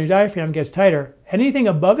muscle in your diaphragm gets tighter, anything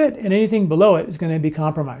above it and anything below it is going to be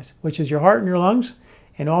compromised, which is your heart and your lungs,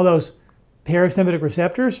 and all those parasympathetic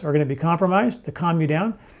receptors are going to be compromised to calm you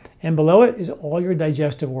down. And below it is all your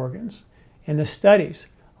digestive organs. And the studies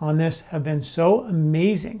on this have been so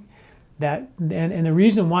amazing that, and the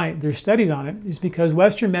reason why there's studies on it is because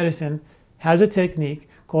Western medicine has a technique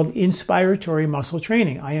called inspiratory muscle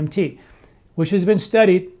training, IMT, which has been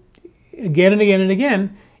studied again and again and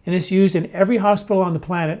again, and it's used in every hospital on the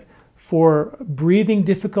planet for breathing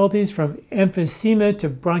difficulties from emphysema to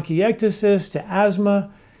bronchiectasis to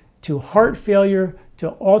asthma to heart failure to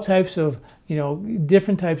all types of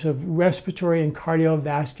different types of respiratory and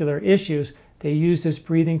cardiovascular issues. They use this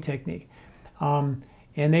breathing technique. And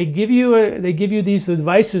they give you these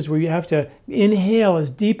devices where you have to inhale as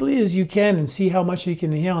deeply as you can and see how much you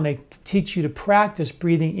can inhale. And they teach you to practice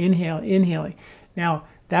breathing, inhaling. Now,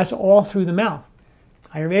 that's all through the mouth.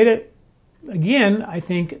 Ayurveda, again, I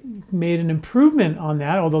think made an improvement on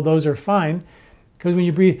that, although those are fine. Because when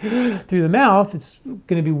you breathe through the mouth, it's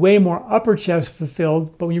going to be way more upper chest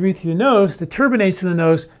fulfilled. But when you breathe through the nose, the turbinates in the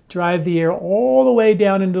nose drive the air all the way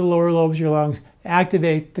down into the lower lobes of your lungs,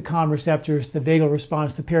 activate the calm receptors, the vagal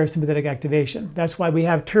response, the parasympathetic activation. That's why we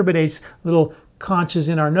have turbinates, little conches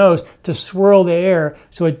in our nose, to swirl the air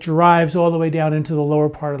so it drives all the way down into the lower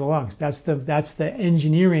part of the lungs. That's the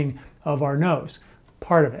engineering of our nose,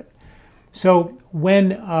 part of it. So when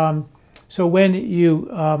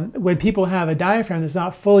people have a diaphragm that's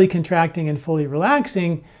not fully contracting and fully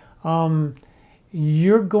relaxing,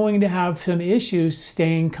 you're going to have some issues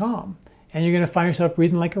staying calm. And you're going to find yourself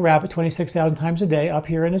breathing like a rabbit 26,000 times a day up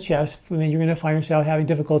here in the chest. And then you're going to find yourself having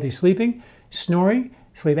difficulty sleeping, snoring,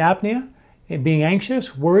 sleep apnea, being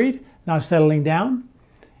anxious, worried, not settling down.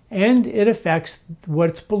 And it affects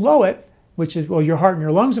what's below it, which is, well, your heart and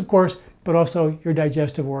your lungs, of course, but also your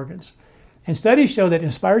digestive organs. And studies show that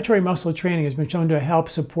inspiratory muscle training has been shown to help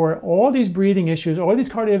support all these breathing issues, all these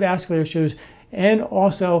cardiovascular issues, and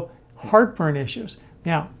also heartburn issues.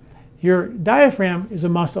 Now, your diaphragm is a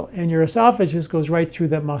muscle, and your esophagus goes right through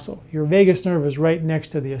that muscle. Your vagus nerve is right next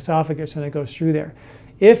to the esophagus, and it goes through there.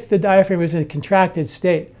 If the diaphragm is in a contracted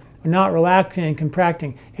state, not relaxing and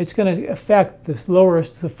contracting, it's going to affect the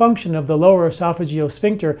function of the lower esophageal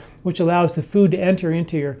sphincter, which allows the food to enter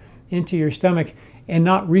into your stomach and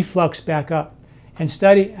not reflux back up. And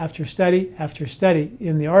study after study after study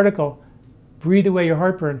in the article, Breathe Away Your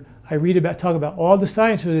Heartburn, I talk about all the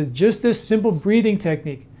science that just this simple breathing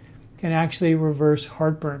technique can actually reverse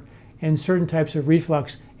heartburn and certain types of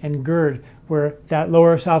reflux and GERD, where that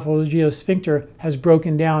lower esophageal sphincter has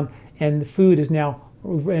broken down and the food is now,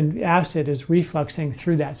 and acid is refluxing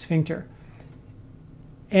through that sphincter.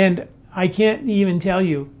 And I can't even tell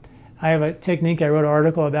you, I have a technique I wrote an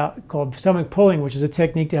article about called stomach pulling, which is a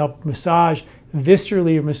technique to help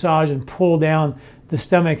viscerally massage and pull down the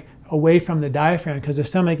stomach away from the diaphragm, because the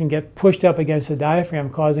stomach can get pushed up against the diaphragm,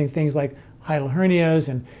 causing things like hiatal hernias,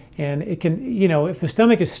 and it can, if the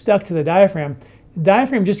stomach is stuck to the diaphragm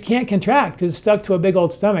just can't contract because it's stuck to a big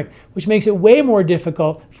old stomach, which makes it way more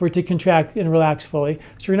difficult for it to contract and relax fully.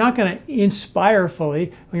 So you're not going to inspire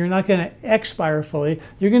fully, or you're not going to expire fully.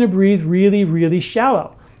 You're going to breathe really, really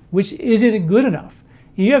shallow, which isn't good enough.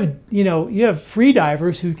 You have free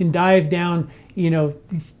divers who can dive down,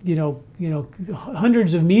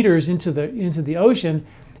 hundreds of meters into the ocean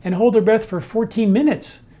and hold their breath for 14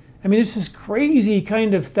 minutes. I mean, this is crazy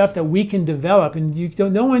kind of stuff that we can develop, and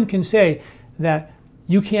no one can say that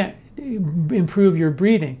you can't improve your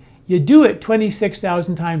breathing. You do it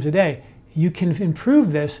 26,000 times a day. You can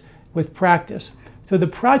improve this with practice. So the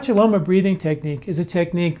Pratyaloma breathing technique is a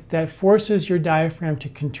technique that forces your diaphragm to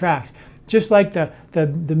contract. Just like the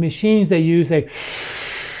machines they use,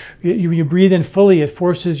 you breathe in fully, it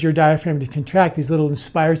forces your diaphragm to contract, these little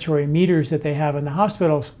inspiratory meters that they have in the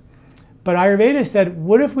hospitals. But Ayurveda said,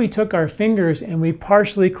 what if we took our fingers and we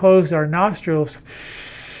partially closed our nostrils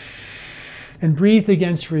and breathed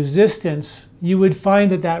against resistance? You would find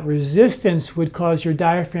that that resistance would cause your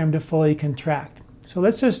diaphragm to fully contract. So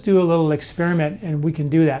let's just do a little experiment and we can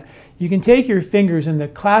do that. You can take your fingers in the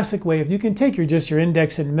classic way, you can take just your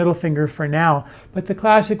index and middle finger for now, but the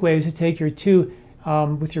classic way is to take your two,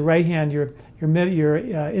 with your right hand, your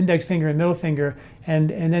index finger and middle finger,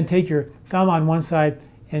 and then take your thumb on one side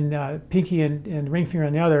and pinky and ring finger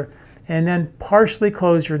on the other, and then partially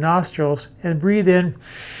close your nostrils and breathe in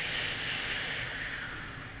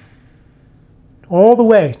all the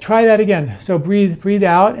way. Try that again. So breathe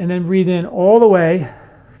out and then breathe in all the way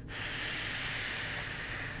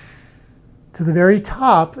to the very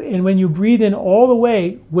top. And when you breathe in all the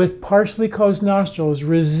way with partially closed nostrils,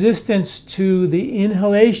 resistance to the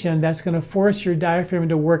inhalation, that's going to force your diaphragm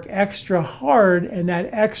to work extra hard, and that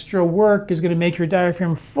extra work is going to make your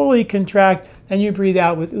diaphragm fully contract, and you breathe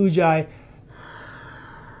out with Ujjayi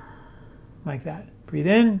like that. Breathe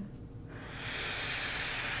in.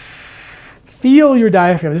 Feel your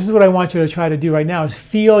diaphragm. This is what I want you to try to do right now, is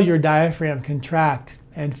feel your diaphragm contract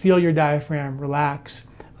and feel your diaphragm relax.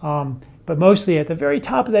 But mostly at the very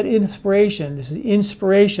top of that inspiration, this is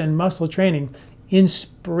inspiration, muscle training,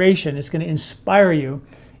 inspiration. It's going to inspire you.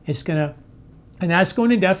 And that's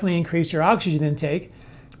going to definitely increase your oxygen intake,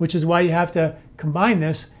 which is why you have to combine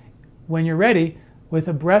this when you're ready with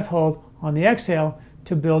a breath hold on the exhale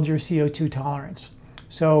to build your CO2 tolerance.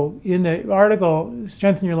 So in the article,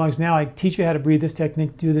 Strengthen Your Lungs Now, I teach you how to breathe this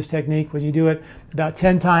technique, do this technique. When you do it about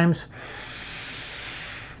 10 times,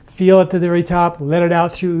 feel it to the very top, let it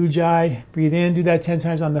out through Ujjayi, breathe in, do that 10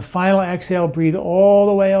 times. On the final exhale, breathe all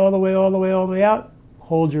the way, all the way, all the way, all the way out,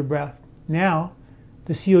 hold your breath. Now,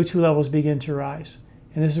 the CO2 levels begin to rise.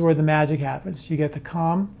 And this is where the magic happens. You get the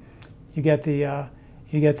calm, you get the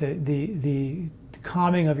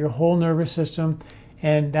calming of your whole nervous system,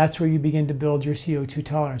 and that's where you begin to build your CO2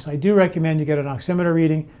 tolerance. I do recommend you get an oximeter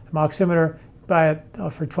reading. An oximeter, buy it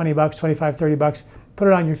for 20 bucks, 25, 30 bucks, put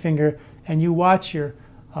it on your finger, and you watch your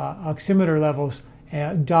oximeter levels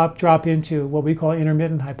drop into what we call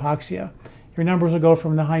intermittent hypoxia. Your numbers will go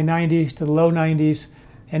from the high 90s to the low 90s,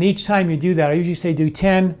 and each time you do that, I usually say do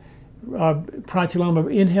 10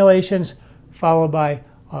 Pratyaloma inhalations, followed by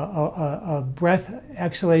a breath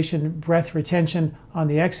exhalation, breath retention on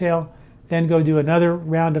the exhale. Then go do another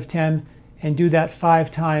round of 10 and do that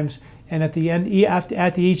 5 times. And at the end,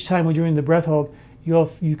 each time we're doing the breath hold,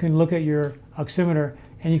 you can look at your oximeter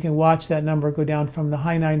and you can watch that number go down from the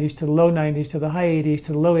high 90s to the low 90s to the high 80s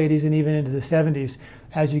to the low 80s and even into the 70s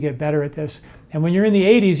as you get better at this. And when you're in the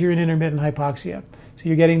 80s, you're in intermittent hypoxia. So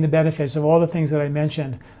you're getting the benefits of all the things that I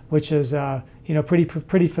mentioned, which is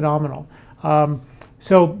pretty phenomenal.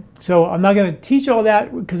 So I'm not going to teach all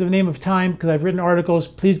that because of the name of time, because I've written articles.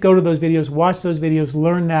 Please go to those videos, watch those videos,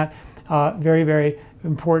 learn that very, very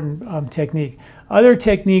important technique. Other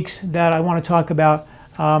techniques that I want to talk about,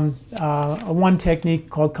 one technique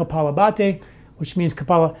called Kapalabhati, which means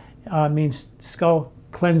Kapala means skull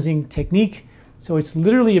cleansing technique. So it's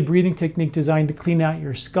literally a breathing technique designed to clean out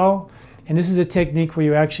your skull. And this is a technique where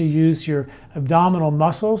you actually use your abdominal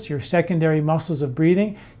muscles, your secondary muscles of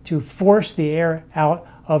breathing, to force the air out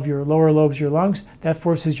of your lower lobes of your lungs. That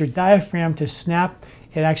forces your diaphragm to snap.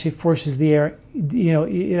 It actually forces the air, into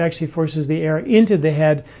the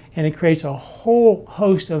head, and it creates a whole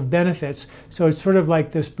host of benefits. So it's sort of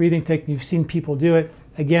like this breathing technique. You've seen people do it.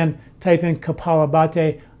 Again, type in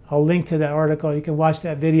Kapalabhati. I'll link to that article. You can watch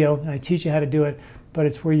that video, and I teach you how to do it. But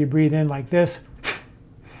it's where you breathe in like this.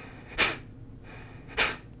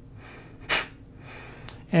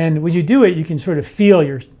 And when you do it, you can sort of feel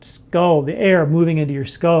your skull, the air moving into your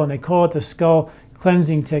skull, and they call it the skull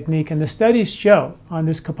cleansing technique. And the studies show on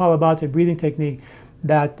this Kapalabhati breathing technique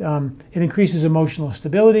that it increases emotional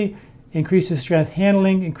stability, increases strength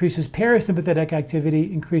handling, increases parasympathetic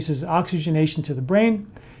activity, increases oxygenation to the brain,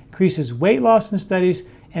 increases weight loss in studies,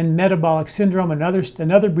 and metabolic syndrome,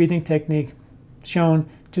 another breathing technique shown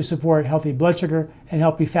to support healthy blood sugar and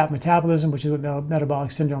healthy fat metabolism, which is what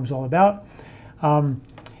metabolic syndrome is all about.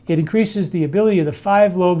 It increases the ability of the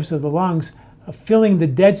 5 lobes of the lungs of filling the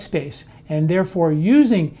dead space, and therefore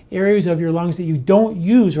using areas of your lungs that you don't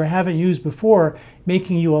use or haven't used before,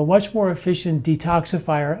 making you a much more efficient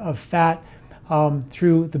detoxifier of fat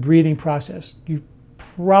through the breathing process. You've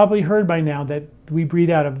probably heard by now that we breathe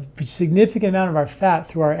out a significant amount of our fat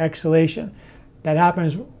through our exhalation. that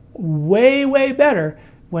happens way, way better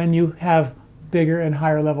when you have bigger and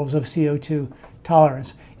higher levels of CO2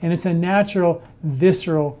 tolerance. And it's a natural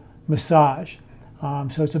visceral massage.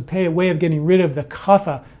 So it's a way of getting rid of the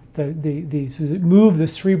kapha, move the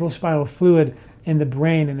cerebral spinal fluid in the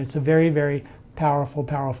brain, and it's a very, very powerful,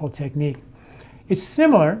 powerful technique. It's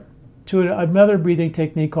similar to another breathing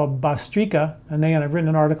technique called Bhastrika, and again, I've written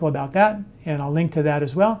an article about that, and I'll link to that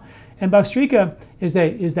as well. And Bhastrika is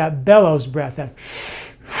that bellows breath, that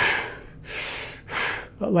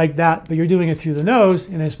like that, but you're doing it through the nose,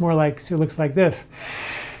 and it's more like, so it looks like this.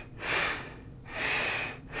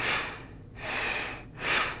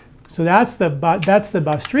 So that's the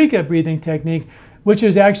Bhastrika breathing technique, which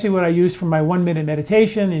is actually what I use for my 1-minute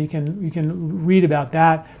meditation, and you can read about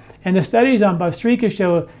that. And the studies on Bhastrika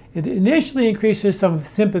show it initially increases some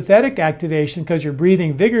sympathetic activation because you're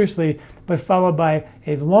breathing vigorously, but followed by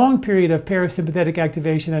a long period of parasympathetic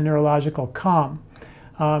activation and neurological calm.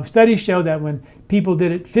 Studies show that when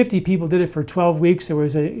 50 people did it for 12 weeks, there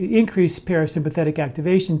was an increased parasympathetic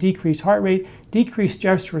activation, decreased heart rate, decreased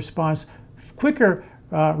stress response, quicker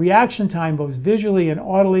reaction time both visually and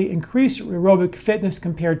audibly, increased aerobic fitness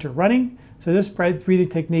compared to running. So this breathing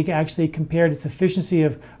technique actually compared its efficiency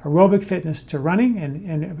of aerobic fitness to running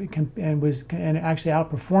and actually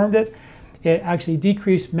outperformed it. It actually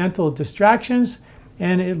decreased mental distractions,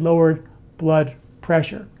 and it lowered blood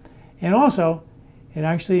pressure. And also, it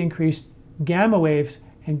actually increased gamma waves,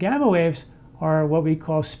 and gamma waves are what we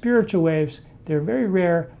call spiritual waves. They're very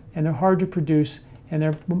rare and they're hard to produce, and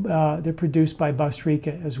they're produced by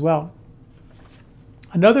Bhastrika as well.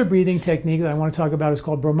 Another breathing technique that I want to talk about is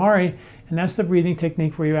called Bhramari, and that's the breathing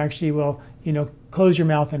technique where you actually will, close your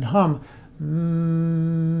mouth and hum.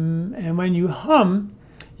 And when you hum,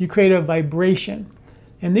 you create a vibration.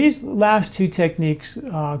 And these last two techniques,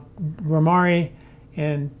 Bhramari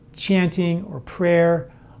and chanting or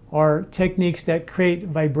prayer, are techniques that create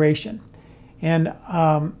vibration. And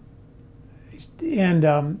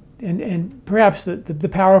perhaps the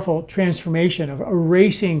powerful transformation of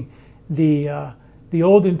erasing the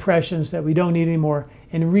old impressions that we don't need anymore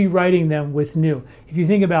and rewriting them with new. If you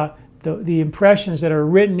think about the impressions that are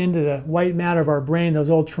written into the white matter of our brain, those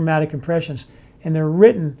old traumatic impressions, and they're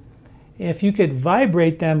written, if you could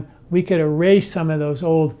vibrate them, we could erase some of those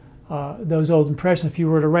old impressions. If you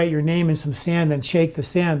were to write your name in some sand and shake the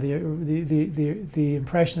sand, the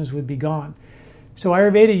impressions would be gone. So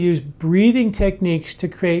Ayurveda used breathing techniques to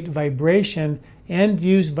create vibration and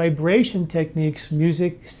use vibration techniques,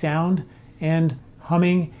 music, sound, and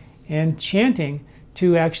humming and chanting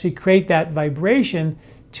to actually create that vibration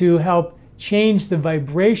to help change the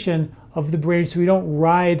vibration of the brain so we don't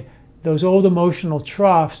ride those old emotional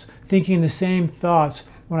troughs thinking the same thoughts.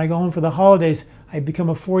 When I go home for the holidays, I become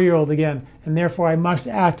a 4-year-old again, and therefore I must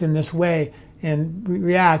act in this way and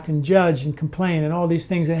react and judge and complain and all these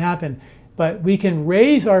things that happen. But we can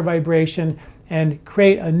raise our vibration and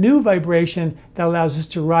create a new vibration that allows us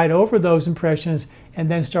to ride over those impressions and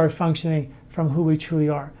then start functioning from who we truly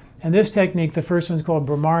are. And this technique, the first one's called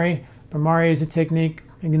Bhramari. Bhramari is a technique,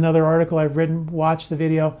 in another article I've written, watch the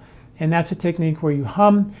video, and that's a technique where you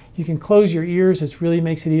hum. You can close your ears. It really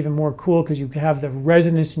makes it even more cool because you have the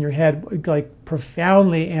resonance in your head like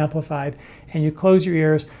profoundly amplified, and you close your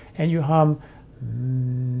ears and you hum.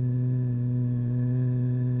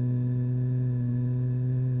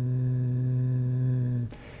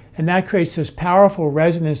 And that creates this powerful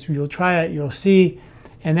resonance. You'll try it, you'll see,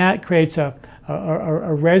 and that creates a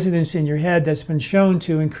resonance in your head that's been shown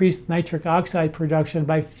to increase nitric oxide production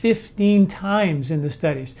by 15 times in the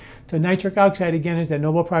studies. So nitric oxide, again, is that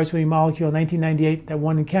Nobel Prize-winning molecule in 1998 that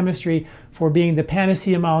won in chemistry for being the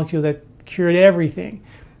panacea molecule that cured everything.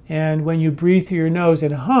 And when you breathe through your nose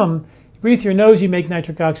and hum, breathe through your nose, you make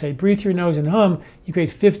nitric oxide. Breathe through your nose and hum, you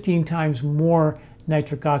create 15 times more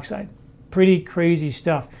nitric oxide. Pretty crazy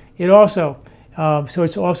stuff. It also, so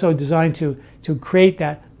it's also designed to create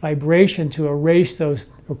that vibration to erase those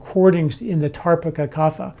recordings in the Tarpaka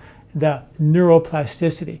kapha, the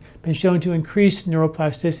neuroplasticity. Been shown to increase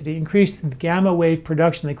neuroplasticity, increase the gamma wave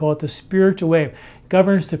production. They call it the spiritual wave.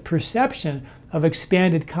 Governs the perception of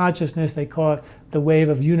expanded consciousness. They call it the wave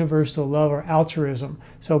of universal love or altruism.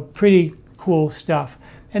 So pretty cool stuff.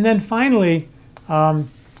 And then finally, and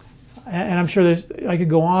I'm sure I could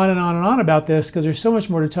go on and on and on about this because there's so much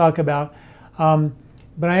more to talk about.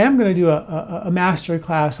 But I am going to do a master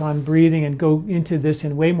class on breathing and go into this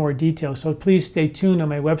in way more detail. So please stay tuned on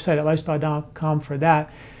my website at lifespa.com for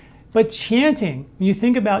that. But chanting, when you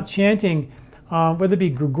think about chanting, whether it be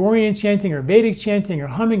Gregorian chanting or Vedic chanting or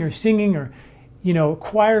humming or singing or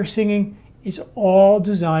choir singing, it's all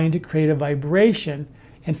designed to create a vibration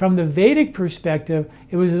And from the Vedic perspective,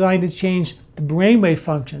 it was designed to change the brainwave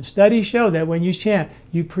function. Studies show that when you chant,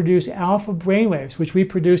 you produce alpha brainwaves, which we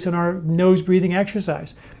produce in our nose breathing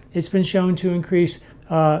exercise. It's been shown to increase,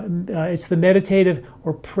 it's the meditative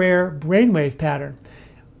or prayer brainwave pattern.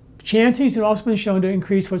 Chanting has also been shown to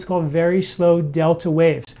increase what's called very slow delta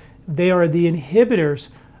waves. They are the inhibitors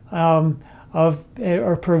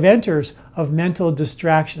or preventers of mental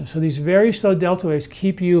distraction. So these very slow delta waves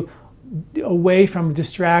keep you away from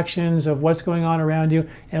distractions of what's going on around you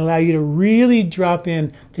and allow you to really drop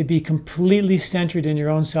in to be completely centered in your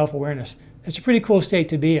own self-awareness. It's a pretty cool state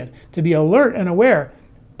to be in, to be alert and aware,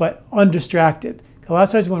 but undistracted. A lot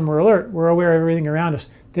of times when we're alert, we're aware of everything around us.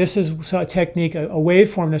 This is a technique, a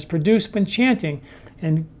waveform that's produced when chanting,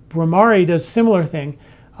 and Brahmari does similar thing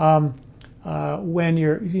when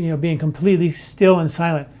you're being completely still and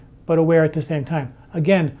silent, but aware at the same time.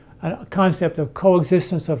 Again, a concept of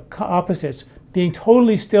coexistence of opposites, being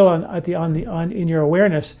totally still in your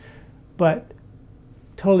awareness, but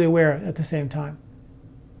totally aware at the same time.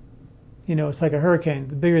 It's like a hurricane.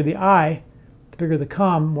 The bigger the eye, the bigger the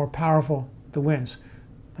calm, more powerful the winds.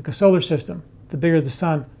 Like a solar system, the bigger the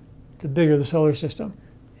sun, the bigger the solar system.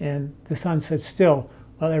 And the sun sits still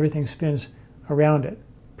while everything spins around it.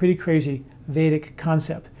 Pretty crazy Vedic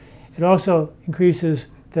concept. It also increases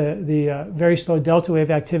the very slow delta wave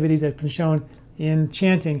activities that have been shown in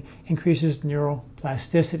chanting, increases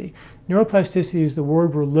neuroplasticity. Neuroplasticity is the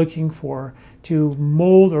word we're looking for to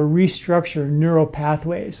mold or restructure neural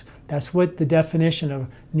pathways. That's what the definition of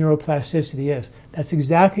neuroplasticity is. That's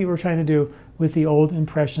exactly what we're trying to do with the old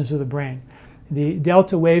impressions of the brain. The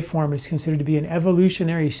delta waveform is considered to be an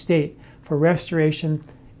evolutionary state for restoration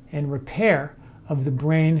and repair of the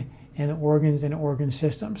brain and the organs and organ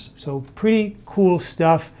systems. So pretty cool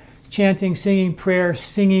stuff. Chanting, singing, prayer,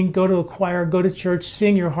 singing, go to a choir, go to church,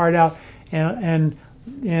 sing your heart out, and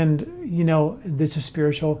it's a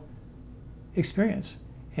spiritual experience.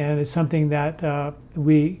 And it's something that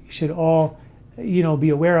we should all, be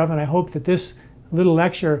aware of. And I hope that this little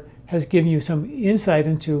lecture has given you some insight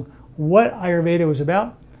into what Ayurveda was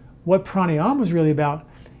about, what pranayama was really about,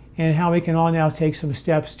 and how we can all now take some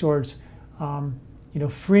steps towards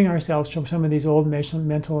freeing ourselves from some of these old mental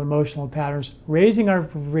and emotional patterns, raising our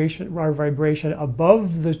vibration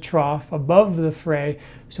above the trough, above the fray,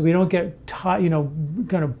 so we don't get kind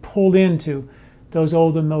of pulled into those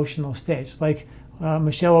old emotional states. Like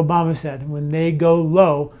Michelle Obama said, when they go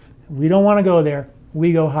low, we don't want to go there,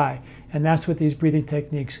 we go high. And that's what these breathing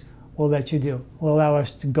techniques will let you do, will allow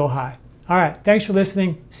us to go high. All right, thanks for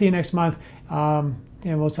listening. See you next month, and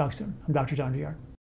we'll talk soon. I'm Dr. John Douillard.